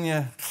 I'm telling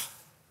you,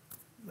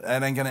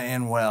 that ain't going to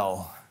end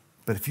well.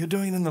 But if you're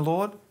doing it in the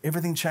Lord,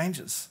 everything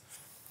changes.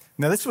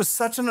 Now, this was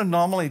such an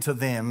anomaly to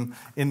them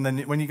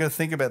when you go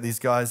think about these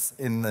guys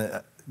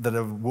that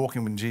are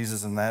walking with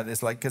Jesus and that.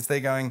 It's like, because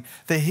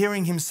they're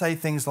hearing him say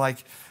things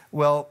like,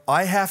 well,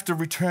 I have to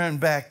return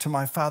back to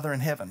my Father in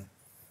heaven.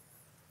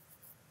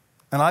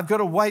 And I've got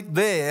to wait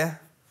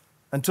there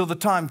until the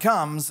time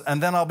comes,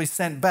 and then I'll be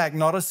sent back,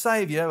 not as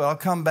Savior, but I'll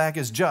come back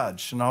as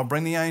judge, and I'll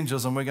bring the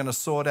angels, and we're going to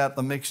sort out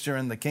the mixture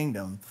in the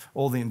kingdom,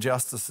 all the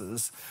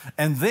injustices.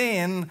 And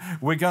then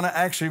we're going to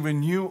actually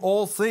renew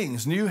all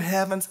things, new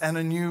heavens and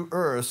a new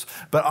earth.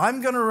 But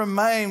I'm going to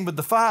remain with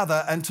the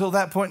Father until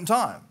that point in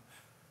time,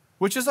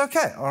 which is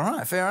okay. All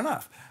right, fair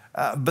enough.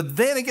 But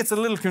then it gets a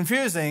little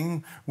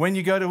confusing when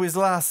you go to his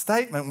last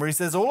statement where he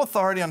says, all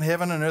authority on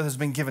heaven and earth has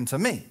been given to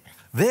me.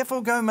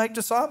 Therefore, go make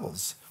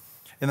disciples.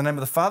 In the name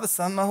of the Father,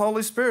 Son, and the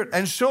Holy Spirit.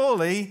 And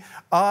surely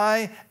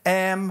I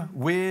am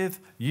with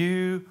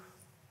you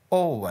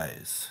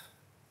always.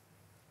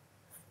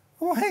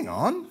 Well, hang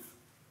on.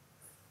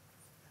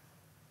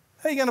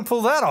 How are you going to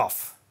pull that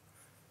off?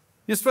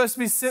 You're supposed to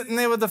be sitting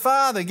there with the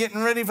Father,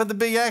 getting ready for the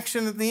big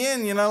action at the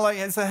end,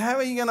 so how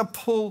are you going to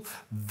pull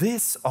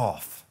this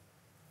off?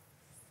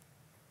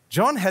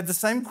 John had the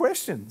same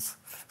questions.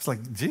 It's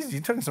like, geez,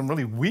 you're talking some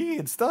really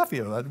weird stuff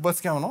here. Like,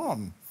 what's going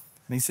on?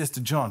 And he says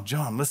to John,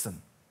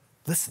 listen,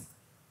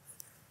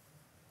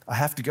 I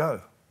have to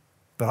go,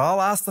 But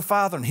I'll ask the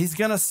Father, and he's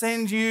going to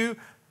send you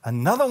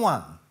another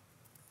one.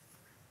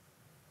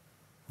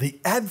 The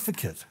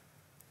advocate,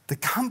 the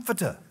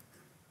comforter,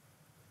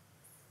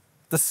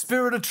 the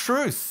Spirit of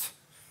truth.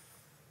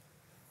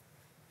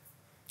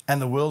 And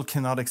the world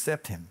cannot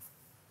accept him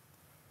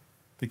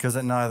because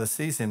it neither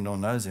sees him nor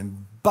knows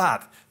him.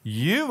 But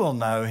you will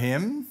know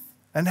him.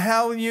 And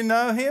how will you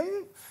know him?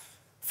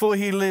 For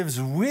he lives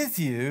with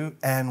you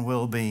and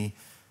will be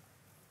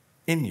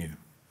in you.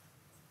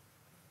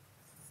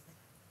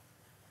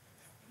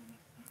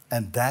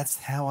 And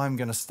that's how I'm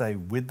going to stay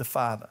with the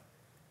Father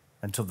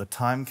until the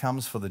time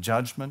comes for the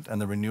judgment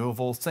and the renewal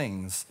of all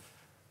things.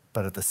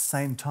 But at the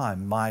same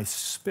time, my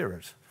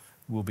Spirit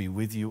will be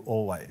with you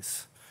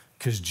always.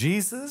 Because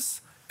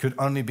Jesus could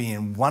only be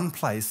in one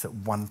place at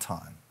one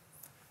time.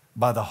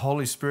 By the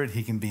Holy Spirit,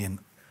 he can be in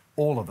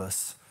all of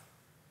us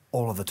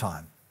all of the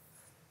time.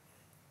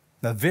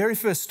 Now, the very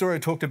first story I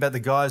talked about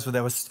the guys where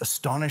they were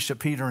astonished at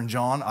Peter and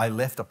John, I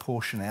left a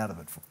portion out of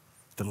it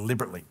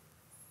deliberately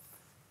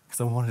because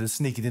I wanted to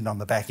sneak it in on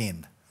the back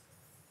end.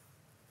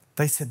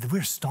 They said,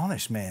 we're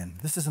astonished, man.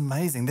 This is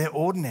amazing. They're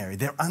ordinary.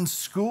 They're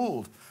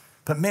unschooled.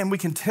 But man, we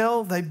can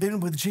tell they've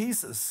been with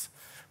Jesus.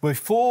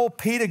 Before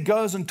Peter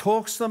goes and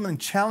talks to them and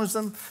challenges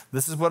them,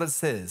 this is what it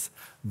says.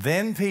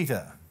 Then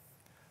Peter,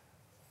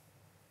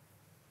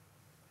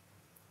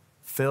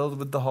 filled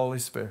with the Holy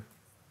Spirit.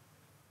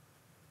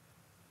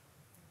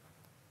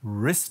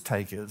 Risk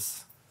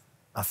takers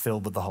are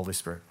filled with the Holy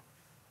Spirit.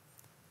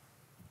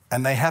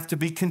 And they have to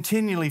be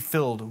continually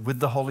filled with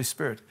the Holy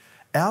Spirit.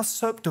 Our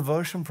SOAP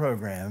devotion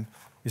program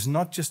is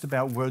not just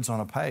about words on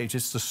a page.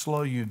 It's to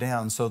slow you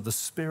down so the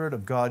Spirit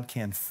of God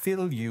can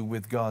fill you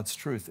with God's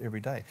truth every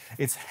day.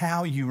 It's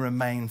how you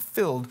remain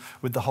filled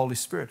with the Holy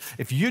Spirit.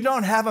 If you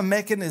don't have a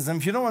mechanism,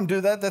 if you don't want to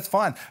do that, that's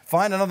fine.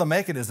 Find another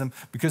mechanism,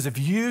 because if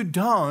you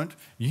don't,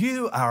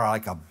 you are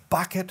like a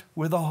bucket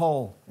with a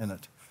hole in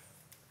it.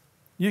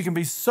 You can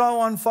be so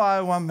on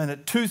fire 1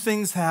 minute, two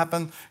things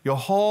happen, your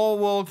whole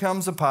world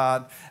comes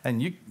apart,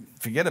 and you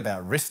forget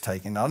about risk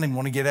taking. I don't even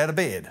want to get out of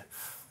bed.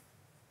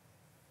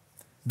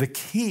 The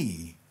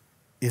key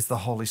is the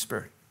Holy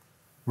Spirit.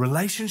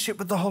 Relationship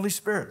with the Holy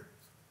Spirit.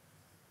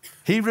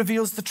 He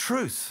reveals the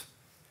truth.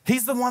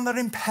 He's the one that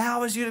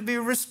empowers you to be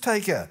a risk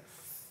taker,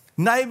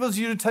 enables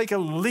you to take a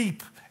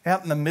leap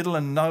out in the middle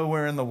of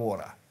nowhere in the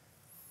water,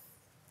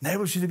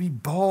 enables you to be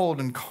bold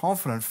and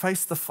confident,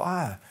 face the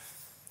fire.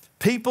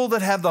 People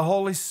that have the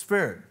Holy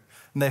Spirit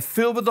and they're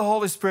filled with the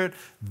Holy Spirit,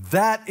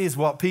 that is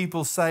what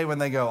people say when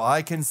they go,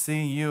 I can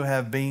see you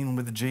have been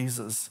with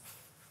Jesus.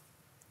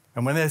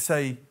 And when they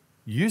say,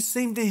 you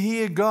seem to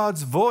hear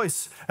God's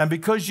voice, and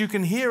because you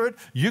can hear it,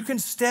 you can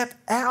step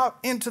out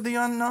into the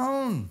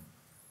unknown.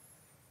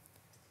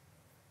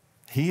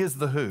 He is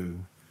the who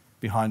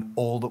behind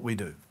all that we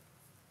do.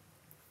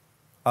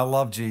 I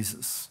love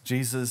Jesus.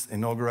 Jesus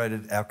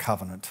inaugurated our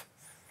covenant.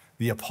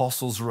 The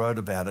apostles wrote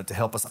about it to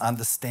help us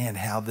understand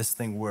how this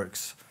thing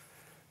works.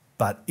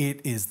 But it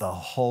is the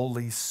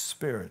Holy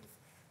Spirit.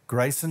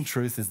 Grace and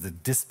truth is the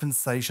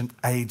dispensation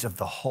age of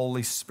the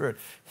Holy Spirit.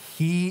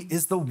 He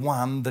is the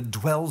one that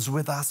dwells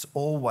with us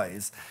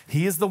always.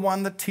 He is the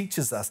one that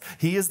teaches us.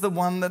 He is the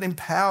one that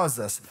empowers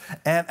us.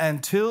 And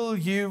until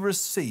you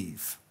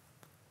receive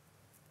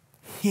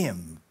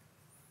him,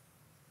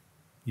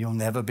 you'll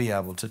never be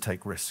able to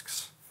take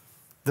risks.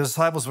 The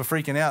disciples were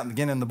freaking out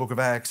again in the book of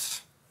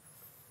Acts.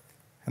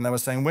 And they were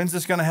saying, when's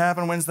this going to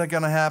happen? When's that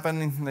going to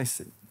happen? And he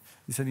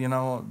said, you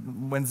know,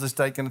 when's this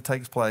date going to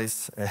take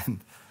place?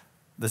 And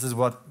this is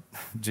what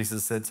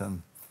Jesus said to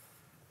him.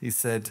 He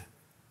said,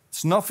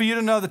 it's not for you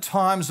to know the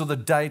times or the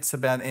dates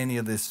about any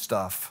of this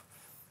stuff,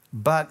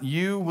 but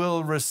you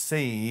will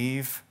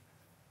receive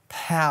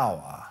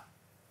power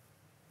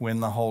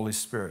when the Holy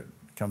Spirit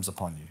comes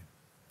upon you.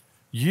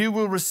 You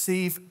will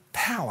receive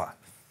power.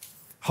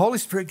 Holy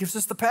Spirit gives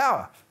us the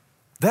power.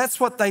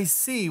 That's what they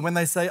see when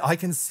they say, I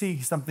can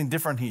see something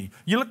different here.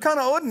 You look kind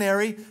of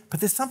ordinary, but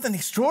there's something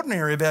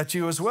extraordinary about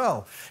you as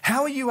well.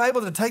 How are you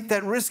able to take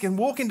that risk and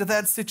walk into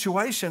that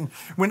situation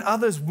when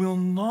others will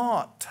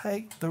not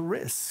take the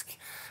risk?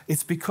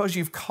 It's because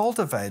you've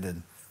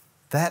cultivated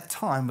that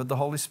time with the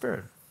Holy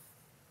Spirit.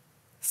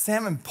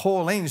 Sam and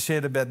Pauline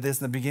shared about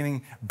this in the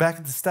beginning, back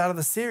at the start of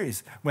the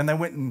series, when they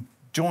went and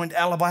joined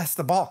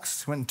Alabaster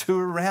Box, went and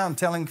toured around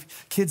telling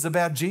kids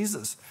about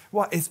Jesus.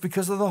 Why? It's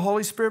because of the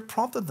Holy Spirit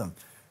prompted them.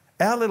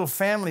 Our little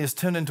family has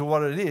turned into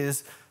what it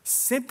is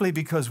simply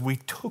because we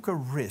took a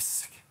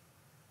risk,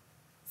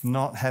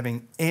 not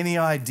having any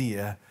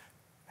idea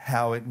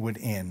how it would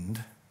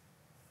end.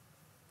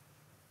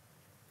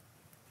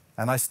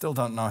 And I still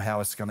don't know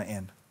how it's going to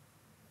end.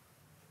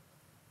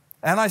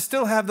 And I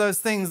still have those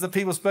things that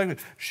people spoke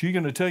about. She's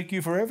going to take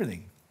you for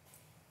everything.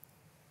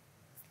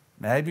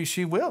 Maybe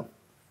she will.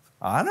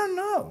 I don't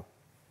know.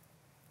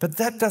 But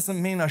that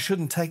doesn't mean I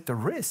shouldn't take the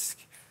risk.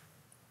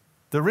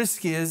 The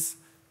risk is,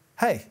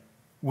 hey,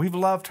 we've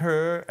loved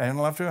her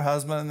and loved her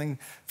husband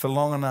for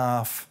long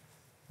enough.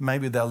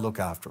 Maybe they'll look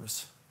after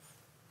us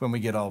when we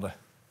get older.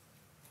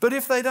 But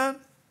if they don't,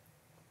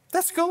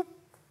 that's cool.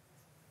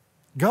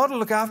 God will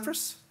look after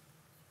us.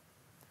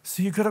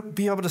 So you've got to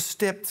be able to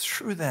step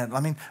through that. I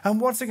mean,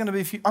 and what's it going to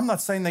be if you, I'm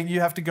not saying that you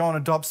have to go and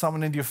adopt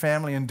someone into your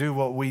family and do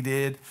what we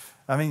did.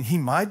 I mean, he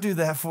might do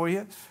that for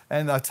you.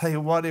 And I tell you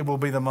what, it will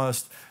be the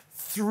most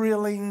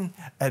thrilling,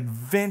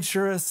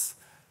 adventurous,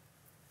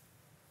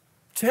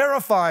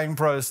 terrifying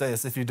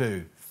process if you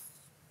do.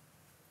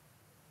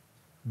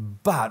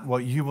 But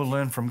what you will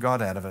learn from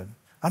God out of it.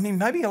 I mean,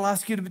 maybe he'll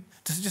ask you to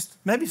just,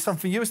 maybe some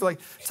for you is like,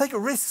 take a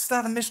risk,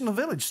 start a missional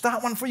village,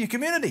 start one for your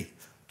community,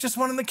 just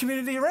one in the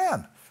community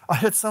around. I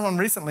heard someone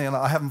recently, and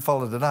I haven't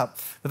followed it up,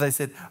 but they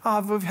said,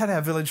 oh, we've had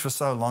our village for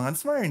so long, and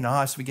it's very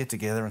nice, we get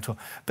together and talk.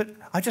 But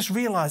I just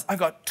realised I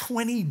got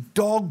 20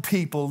 dog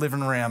people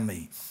living around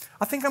me.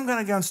 I think I'm going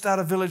to go and start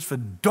a village for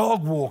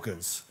dog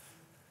walkers.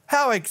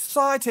 How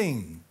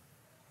exciting.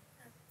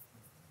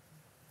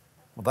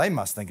 Well, they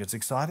must think it's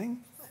exciting.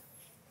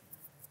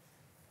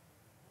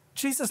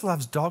 Jesus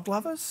loves dog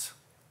lovers,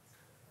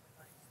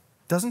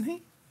 doesn't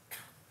he?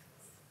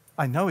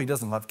 I know he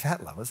doesn't love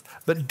cat lovers,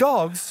 but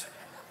dogs,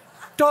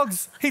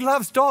 he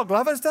loves dog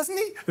lovers, doesn't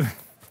he?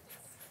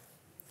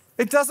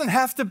 It doesn't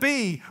have to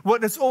be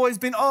what it's always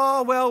been.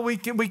 Oh, well, we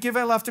give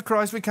our life to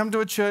Christ. We come to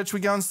a church. We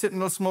go and sit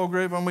in a small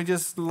group and we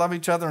just love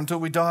each other until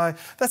we die.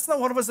 That's not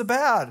what it was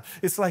about.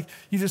 It's like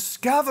you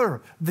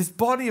discover this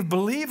body of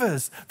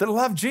believers that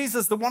love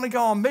Jesus, that want to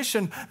go on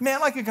mission.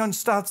 Man, I could go and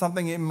start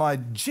something in my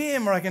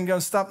gym, or I can go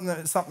and start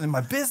something in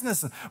my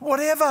business,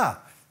 whatever.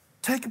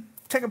 Take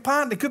a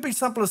part. It could be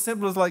simple as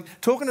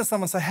like talking to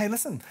someone and say, hey,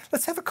 listen,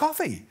 let's have a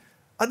coffee.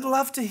 I'd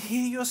love to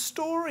hear your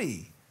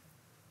story.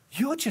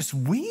 You're just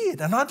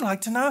weird, and I'd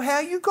like to know how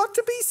you got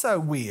to be so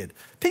weird.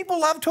 People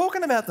love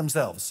talking about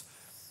themselves.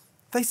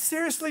 They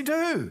seriously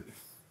do.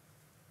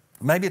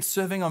 Maybe it's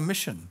serving on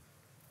mission.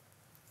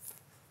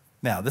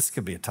 Now, this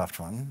could be a tough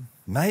one.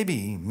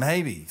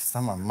 Maybe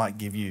someone might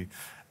give you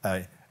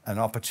an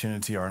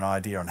opportunity or an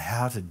idea on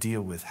how to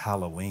deal with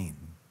Halloween.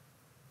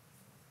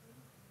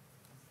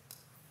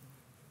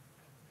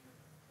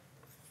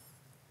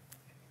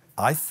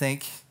 I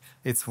think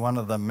it's one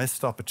of the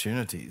missed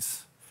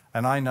opportunities.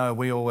 And I know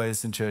we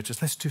always in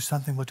churches, let's do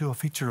something, we'll do a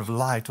feature of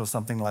light or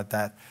something like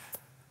that.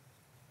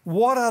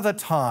 What other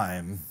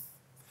time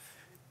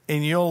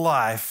in your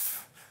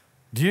life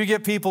do you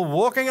get people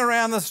walking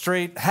around the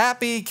street,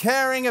 happy,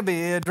 carrying a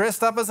beer,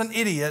 dressed up as an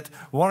idiot,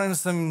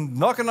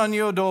 knocking on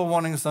your door,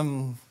 wanting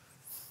some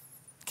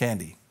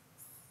candy?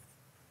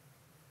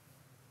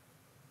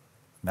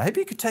 Maybe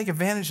you could take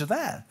advantage of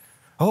that.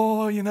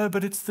 Oh,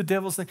 but it's the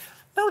devil's thing.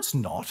 No, it's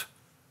not.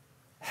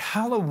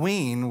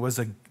 Halloween was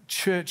a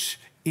church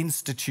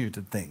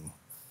instituted thing.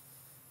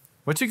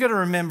 What you got to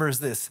remember is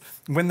this.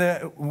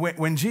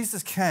 When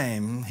Jesus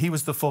came, he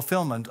was the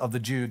fulfillment of the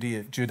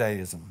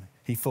Judaism.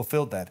 He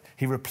fulfilled that.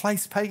 He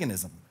replaced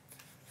paganism.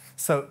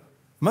 So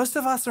most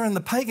of us are in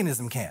the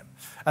paganism camp.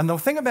 And the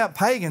thing about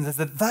pagans is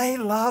that they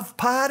love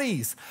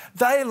parties.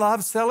 They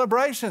love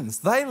celebrations.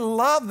 They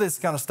love this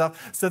kind of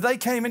stuff. So they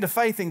came into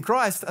faith in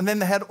Christ, and then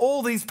they had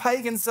all these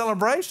pagan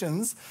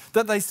celebrations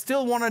that they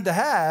still wanted to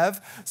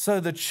have. So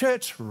the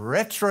church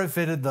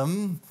retrofitted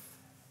them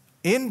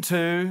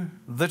into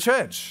the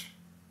church.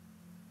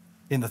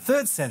 In the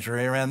 3rd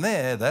century, around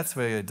there, that's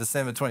where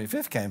December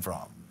 25th came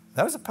from.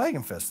 That was a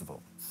pagan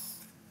festival,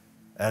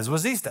 as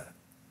was Easter.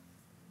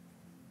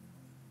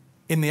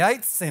 In the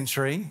 8th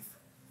century,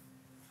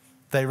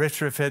 they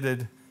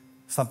retrofitted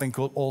something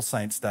called All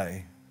Saints'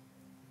 Day.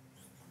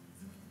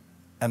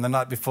 And the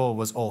night before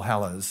was All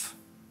Hallows.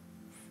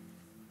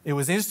 It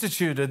was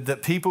instituted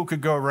that people could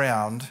go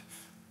around,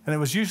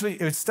 and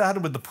it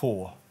started with the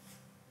poor.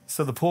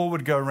 So the poor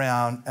would go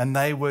around and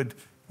they would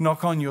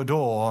knock on your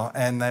door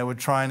and they would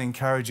try and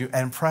encourage you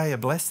and pray a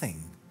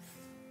blessing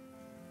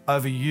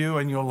over you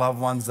and your loved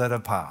ones that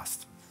have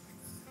passed.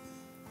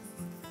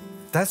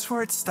 That's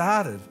where it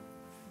started.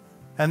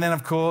 And then,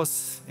 of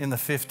course, in the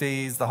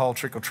 50s, the whole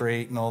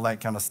trick-or-treat and all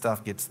that kind of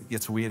stuff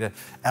gets weirder.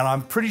 And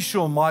I'm pretty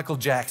sure Michael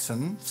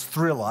Jackson's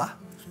Thriller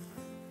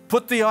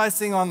put the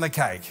icing on the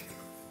cake.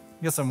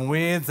 You got some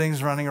weird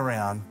things running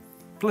around.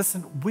 But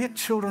listen, we're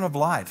children of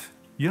light.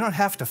 You don't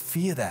have to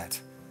fear that.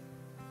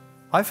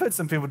 I've heard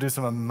some people do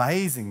some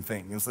amazing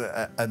things,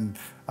 and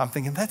I'm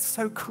thinking, that's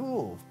so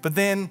cool. But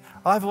then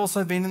I've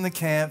also been in the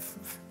camp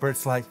where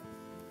it's like,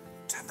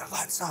 turn the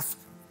lights off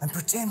and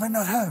pretend we're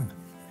not home.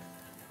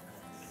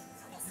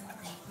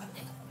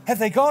 Have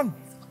they gone?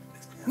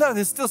 No,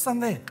 there's still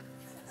some there.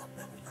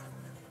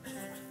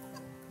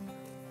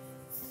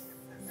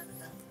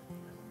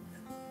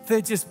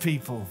 They're just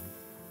people.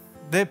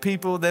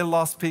 They're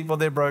lost people,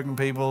 they're broken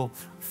people,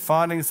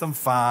 finding some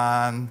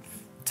fun.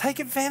 Take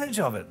advantage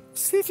of it.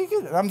 See if you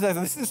get it.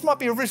 This might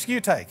be a risk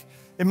you take.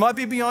 It might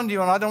be beyond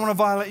you, and I don't want to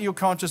violate your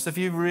conscience. If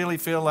you really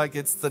feel like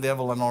it's the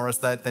devil and all the rest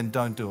of that, then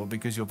don't do it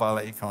because you'll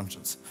violate your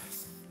conscience.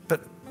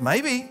 But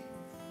maybe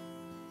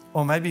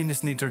you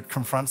just need to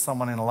confront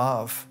someone in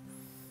love.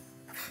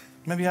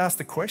 Maybe ask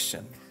the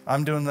question.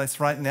 I'm doing this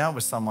right now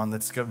with someone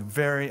that's got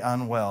very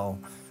unwell,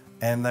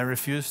 and they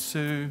refuse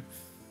to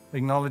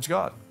acknowledge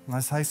God. And I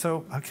say,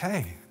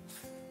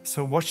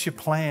 so what's your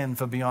plan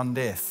for beyond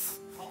death?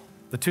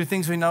 The 2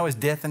 things we know is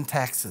death and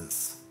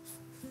taxes.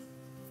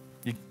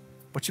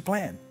 What's your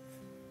plan?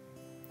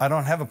 I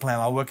don't have a plan.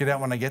 I'll work it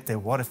out when I get there.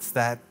 What if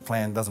that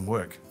plan doesn't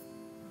work?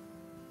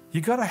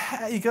 You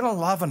gotta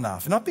love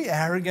enough. Not be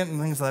arrogant and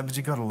things like that, but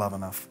you gotta love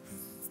enough.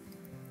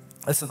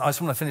 Listen, I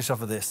just want to finish off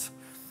with this.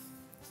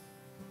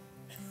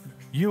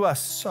 You are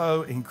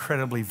so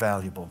incredibly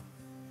valuable.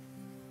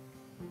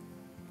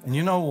 And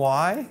you know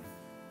why?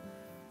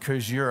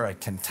 Because you're a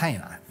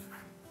container.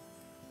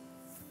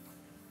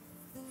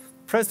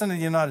 President of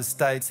the United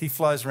States, he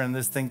flies around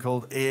this thing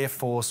called Air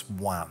Force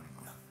One.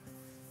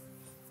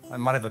 I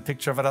might have a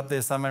picture of it up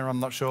there somewhere, I'm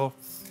not sure.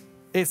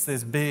 It's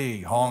this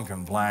big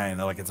honking plane,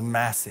 like it's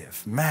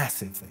massive,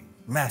 massive thing,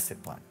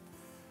 massive plane.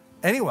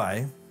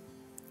 Anyway,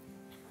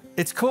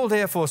 it's called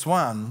Air Force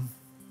One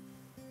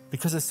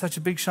because it's such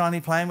a big shiny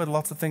plane with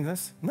lots of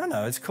things.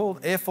 No, it's called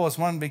Air Force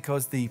One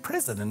because the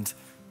president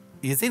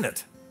is in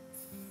it.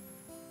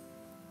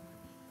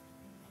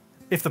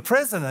 If the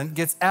president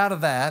gets out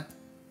of that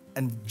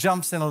and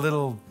jumps in a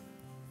little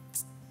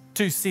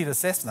two-seater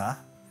Cessna,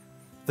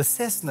 the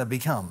Cessna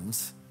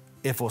becomes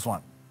Air Force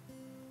One.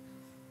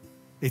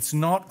 It's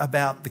not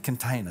about the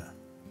container.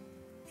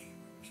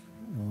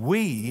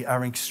 We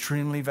are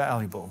extremely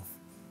valuable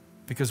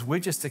because we're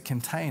just a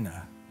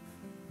container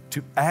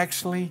to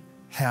actually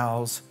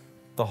house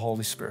the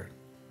Holy Spirit.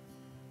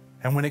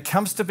 And when it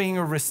comes to being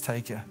a risk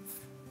taker,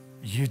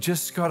 you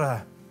just got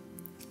to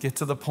get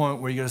to the point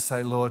where you got to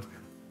say, Lord,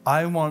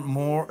 I want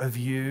more of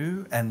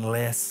you and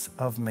less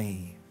of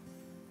me.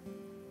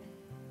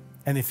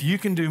 And if you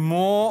can do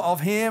more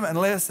of him and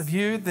less of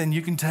you, then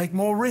you can take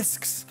more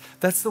risks.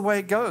 That's the way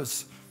it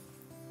goes.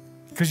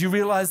 Because you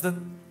realize that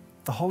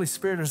the Holy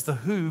Spirit is the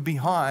who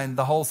behind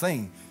the whole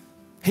thing.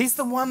 He's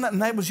the one that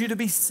enables you to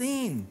be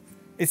seen.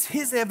 It's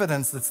his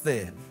evidence that's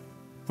there.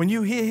 When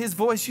you hear his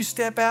voice, you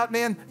step out,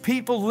 man,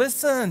 people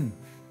listen.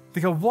 They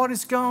go, what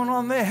is going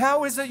on there?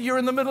 How is it you're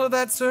in the middle of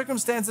that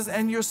circumstances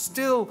and you're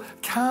still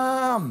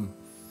calm?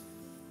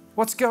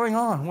 What's going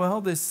on?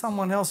 Well, there's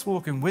someone else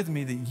walking with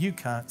me that you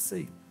can't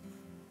see.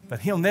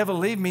 But he'll never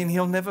leave me and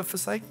he'll never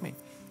forsake me.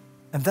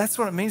 And that's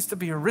what it means to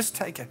be a risk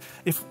taker.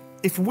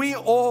 If we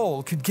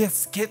all could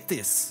get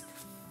this,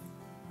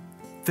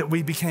 that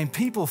we became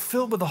people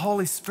filled with the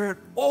Holy Spirit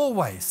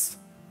always,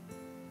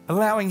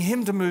 allowing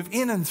him to move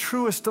in and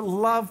through us to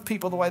love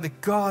people the way that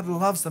God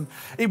loves them,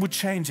 it would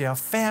change our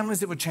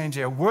families, it would change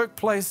our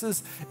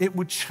workplaces, it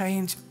would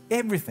change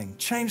everything,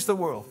 change the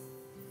world.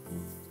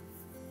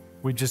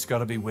 We just got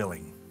to be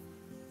willing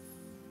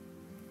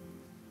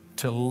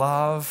to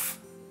love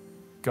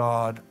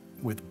God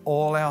with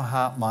all our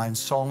heart, mind,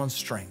 soul, and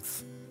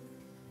strength.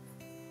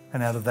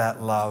 And out of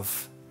that,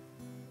 love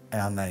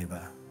our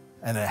neighbor.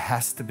 And it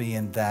has to be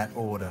in that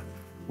order,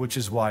 which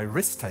is why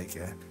risk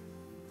taker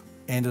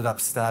ended up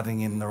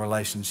starting in the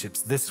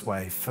relationships this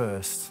way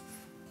first.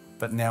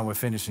 But now we're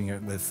finishing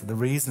it with the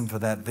reason for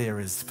that there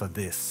is for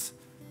this.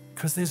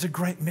 Because there's a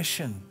great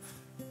mission.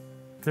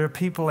 There are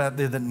people out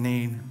there that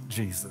need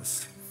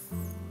Jesus.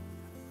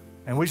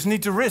 And we just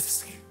need to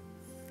risk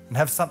and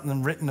have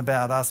something written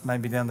about us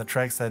maybe down the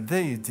track. So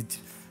it'd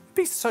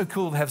be so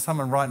cool to have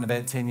someone write in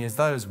about 10 years.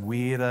 Those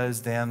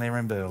weirdos down there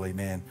in Burley,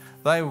 man.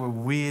 They were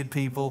weird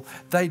people.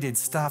 They did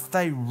stuff.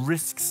 They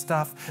risked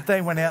stuff.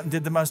 They went out and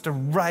did the most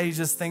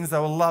outrageous things. They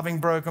were loving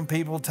broken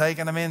people,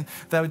 taking them in.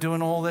 They were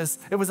doing all this.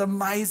 It was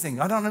amazing.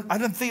 I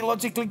don't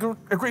theologically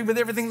agree with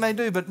everything they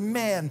do, but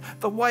man,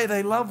 the way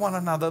they love one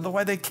another, the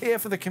way they care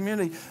for the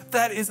community,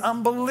 that is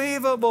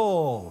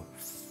unbelievable.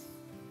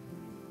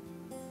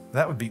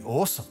 That would be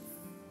awesome.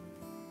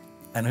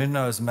 And who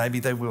knows, maybe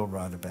they will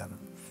write about it.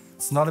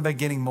 It's not about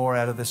getting more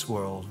out of this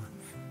world.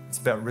 It's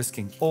about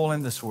risking all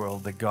in this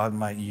world that God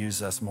might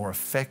use us more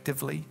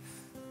effectively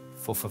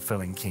for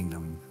fulfilling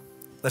kingdom.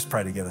 Let's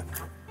pray together.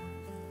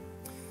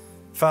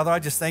 Father, I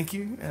just thank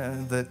you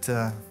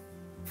that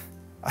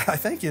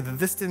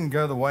this didn't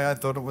go the way I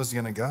thought it was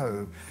going to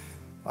go.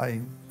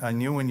 I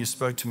knew when you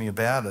spoke to me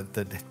about it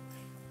that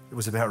it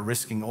was about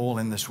risking all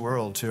in this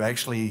world to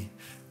actually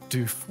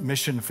do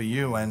mission for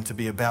you and to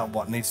be about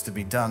what needs to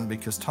be done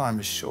because time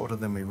is shorter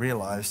than we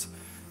realize.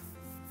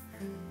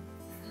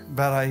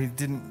 But I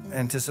didn't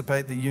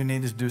anticipate that you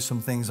needed to do some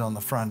things on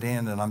the front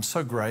end. And I'm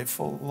so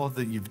grateful, Lord,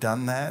 that you've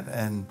done that.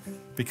 And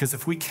because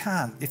if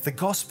the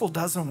gospel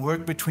doesn't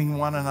work between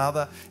one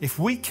another, if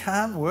we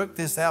can't work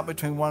this out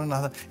between one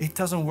another, it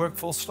doesn't work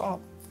full stop.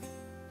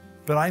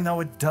 But I know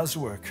it does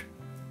work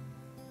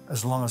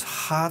as long as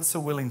hearts are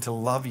willing to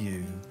love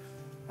you.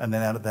 And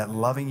then out of that,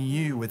 loving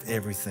you with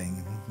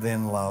everything,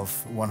 then love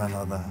one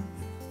another.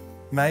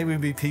 May we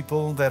be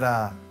people that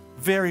are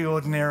very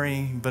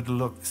ordinary, but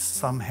look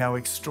somehow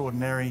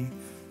extraordinary,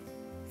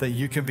 that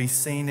you can be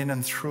seen in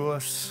and through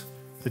us,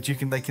 that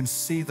they can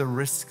see the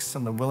risks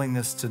and the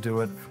willingness to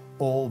do it,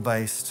 all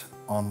based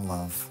on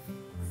love.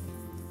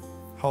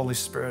 Holy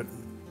Spirit,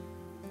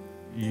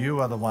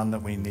 you are the one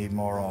that we need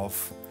more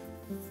of.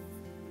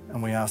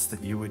 And we ask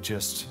that you would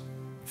just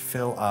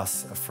fill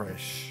us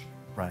afresh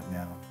right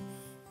now.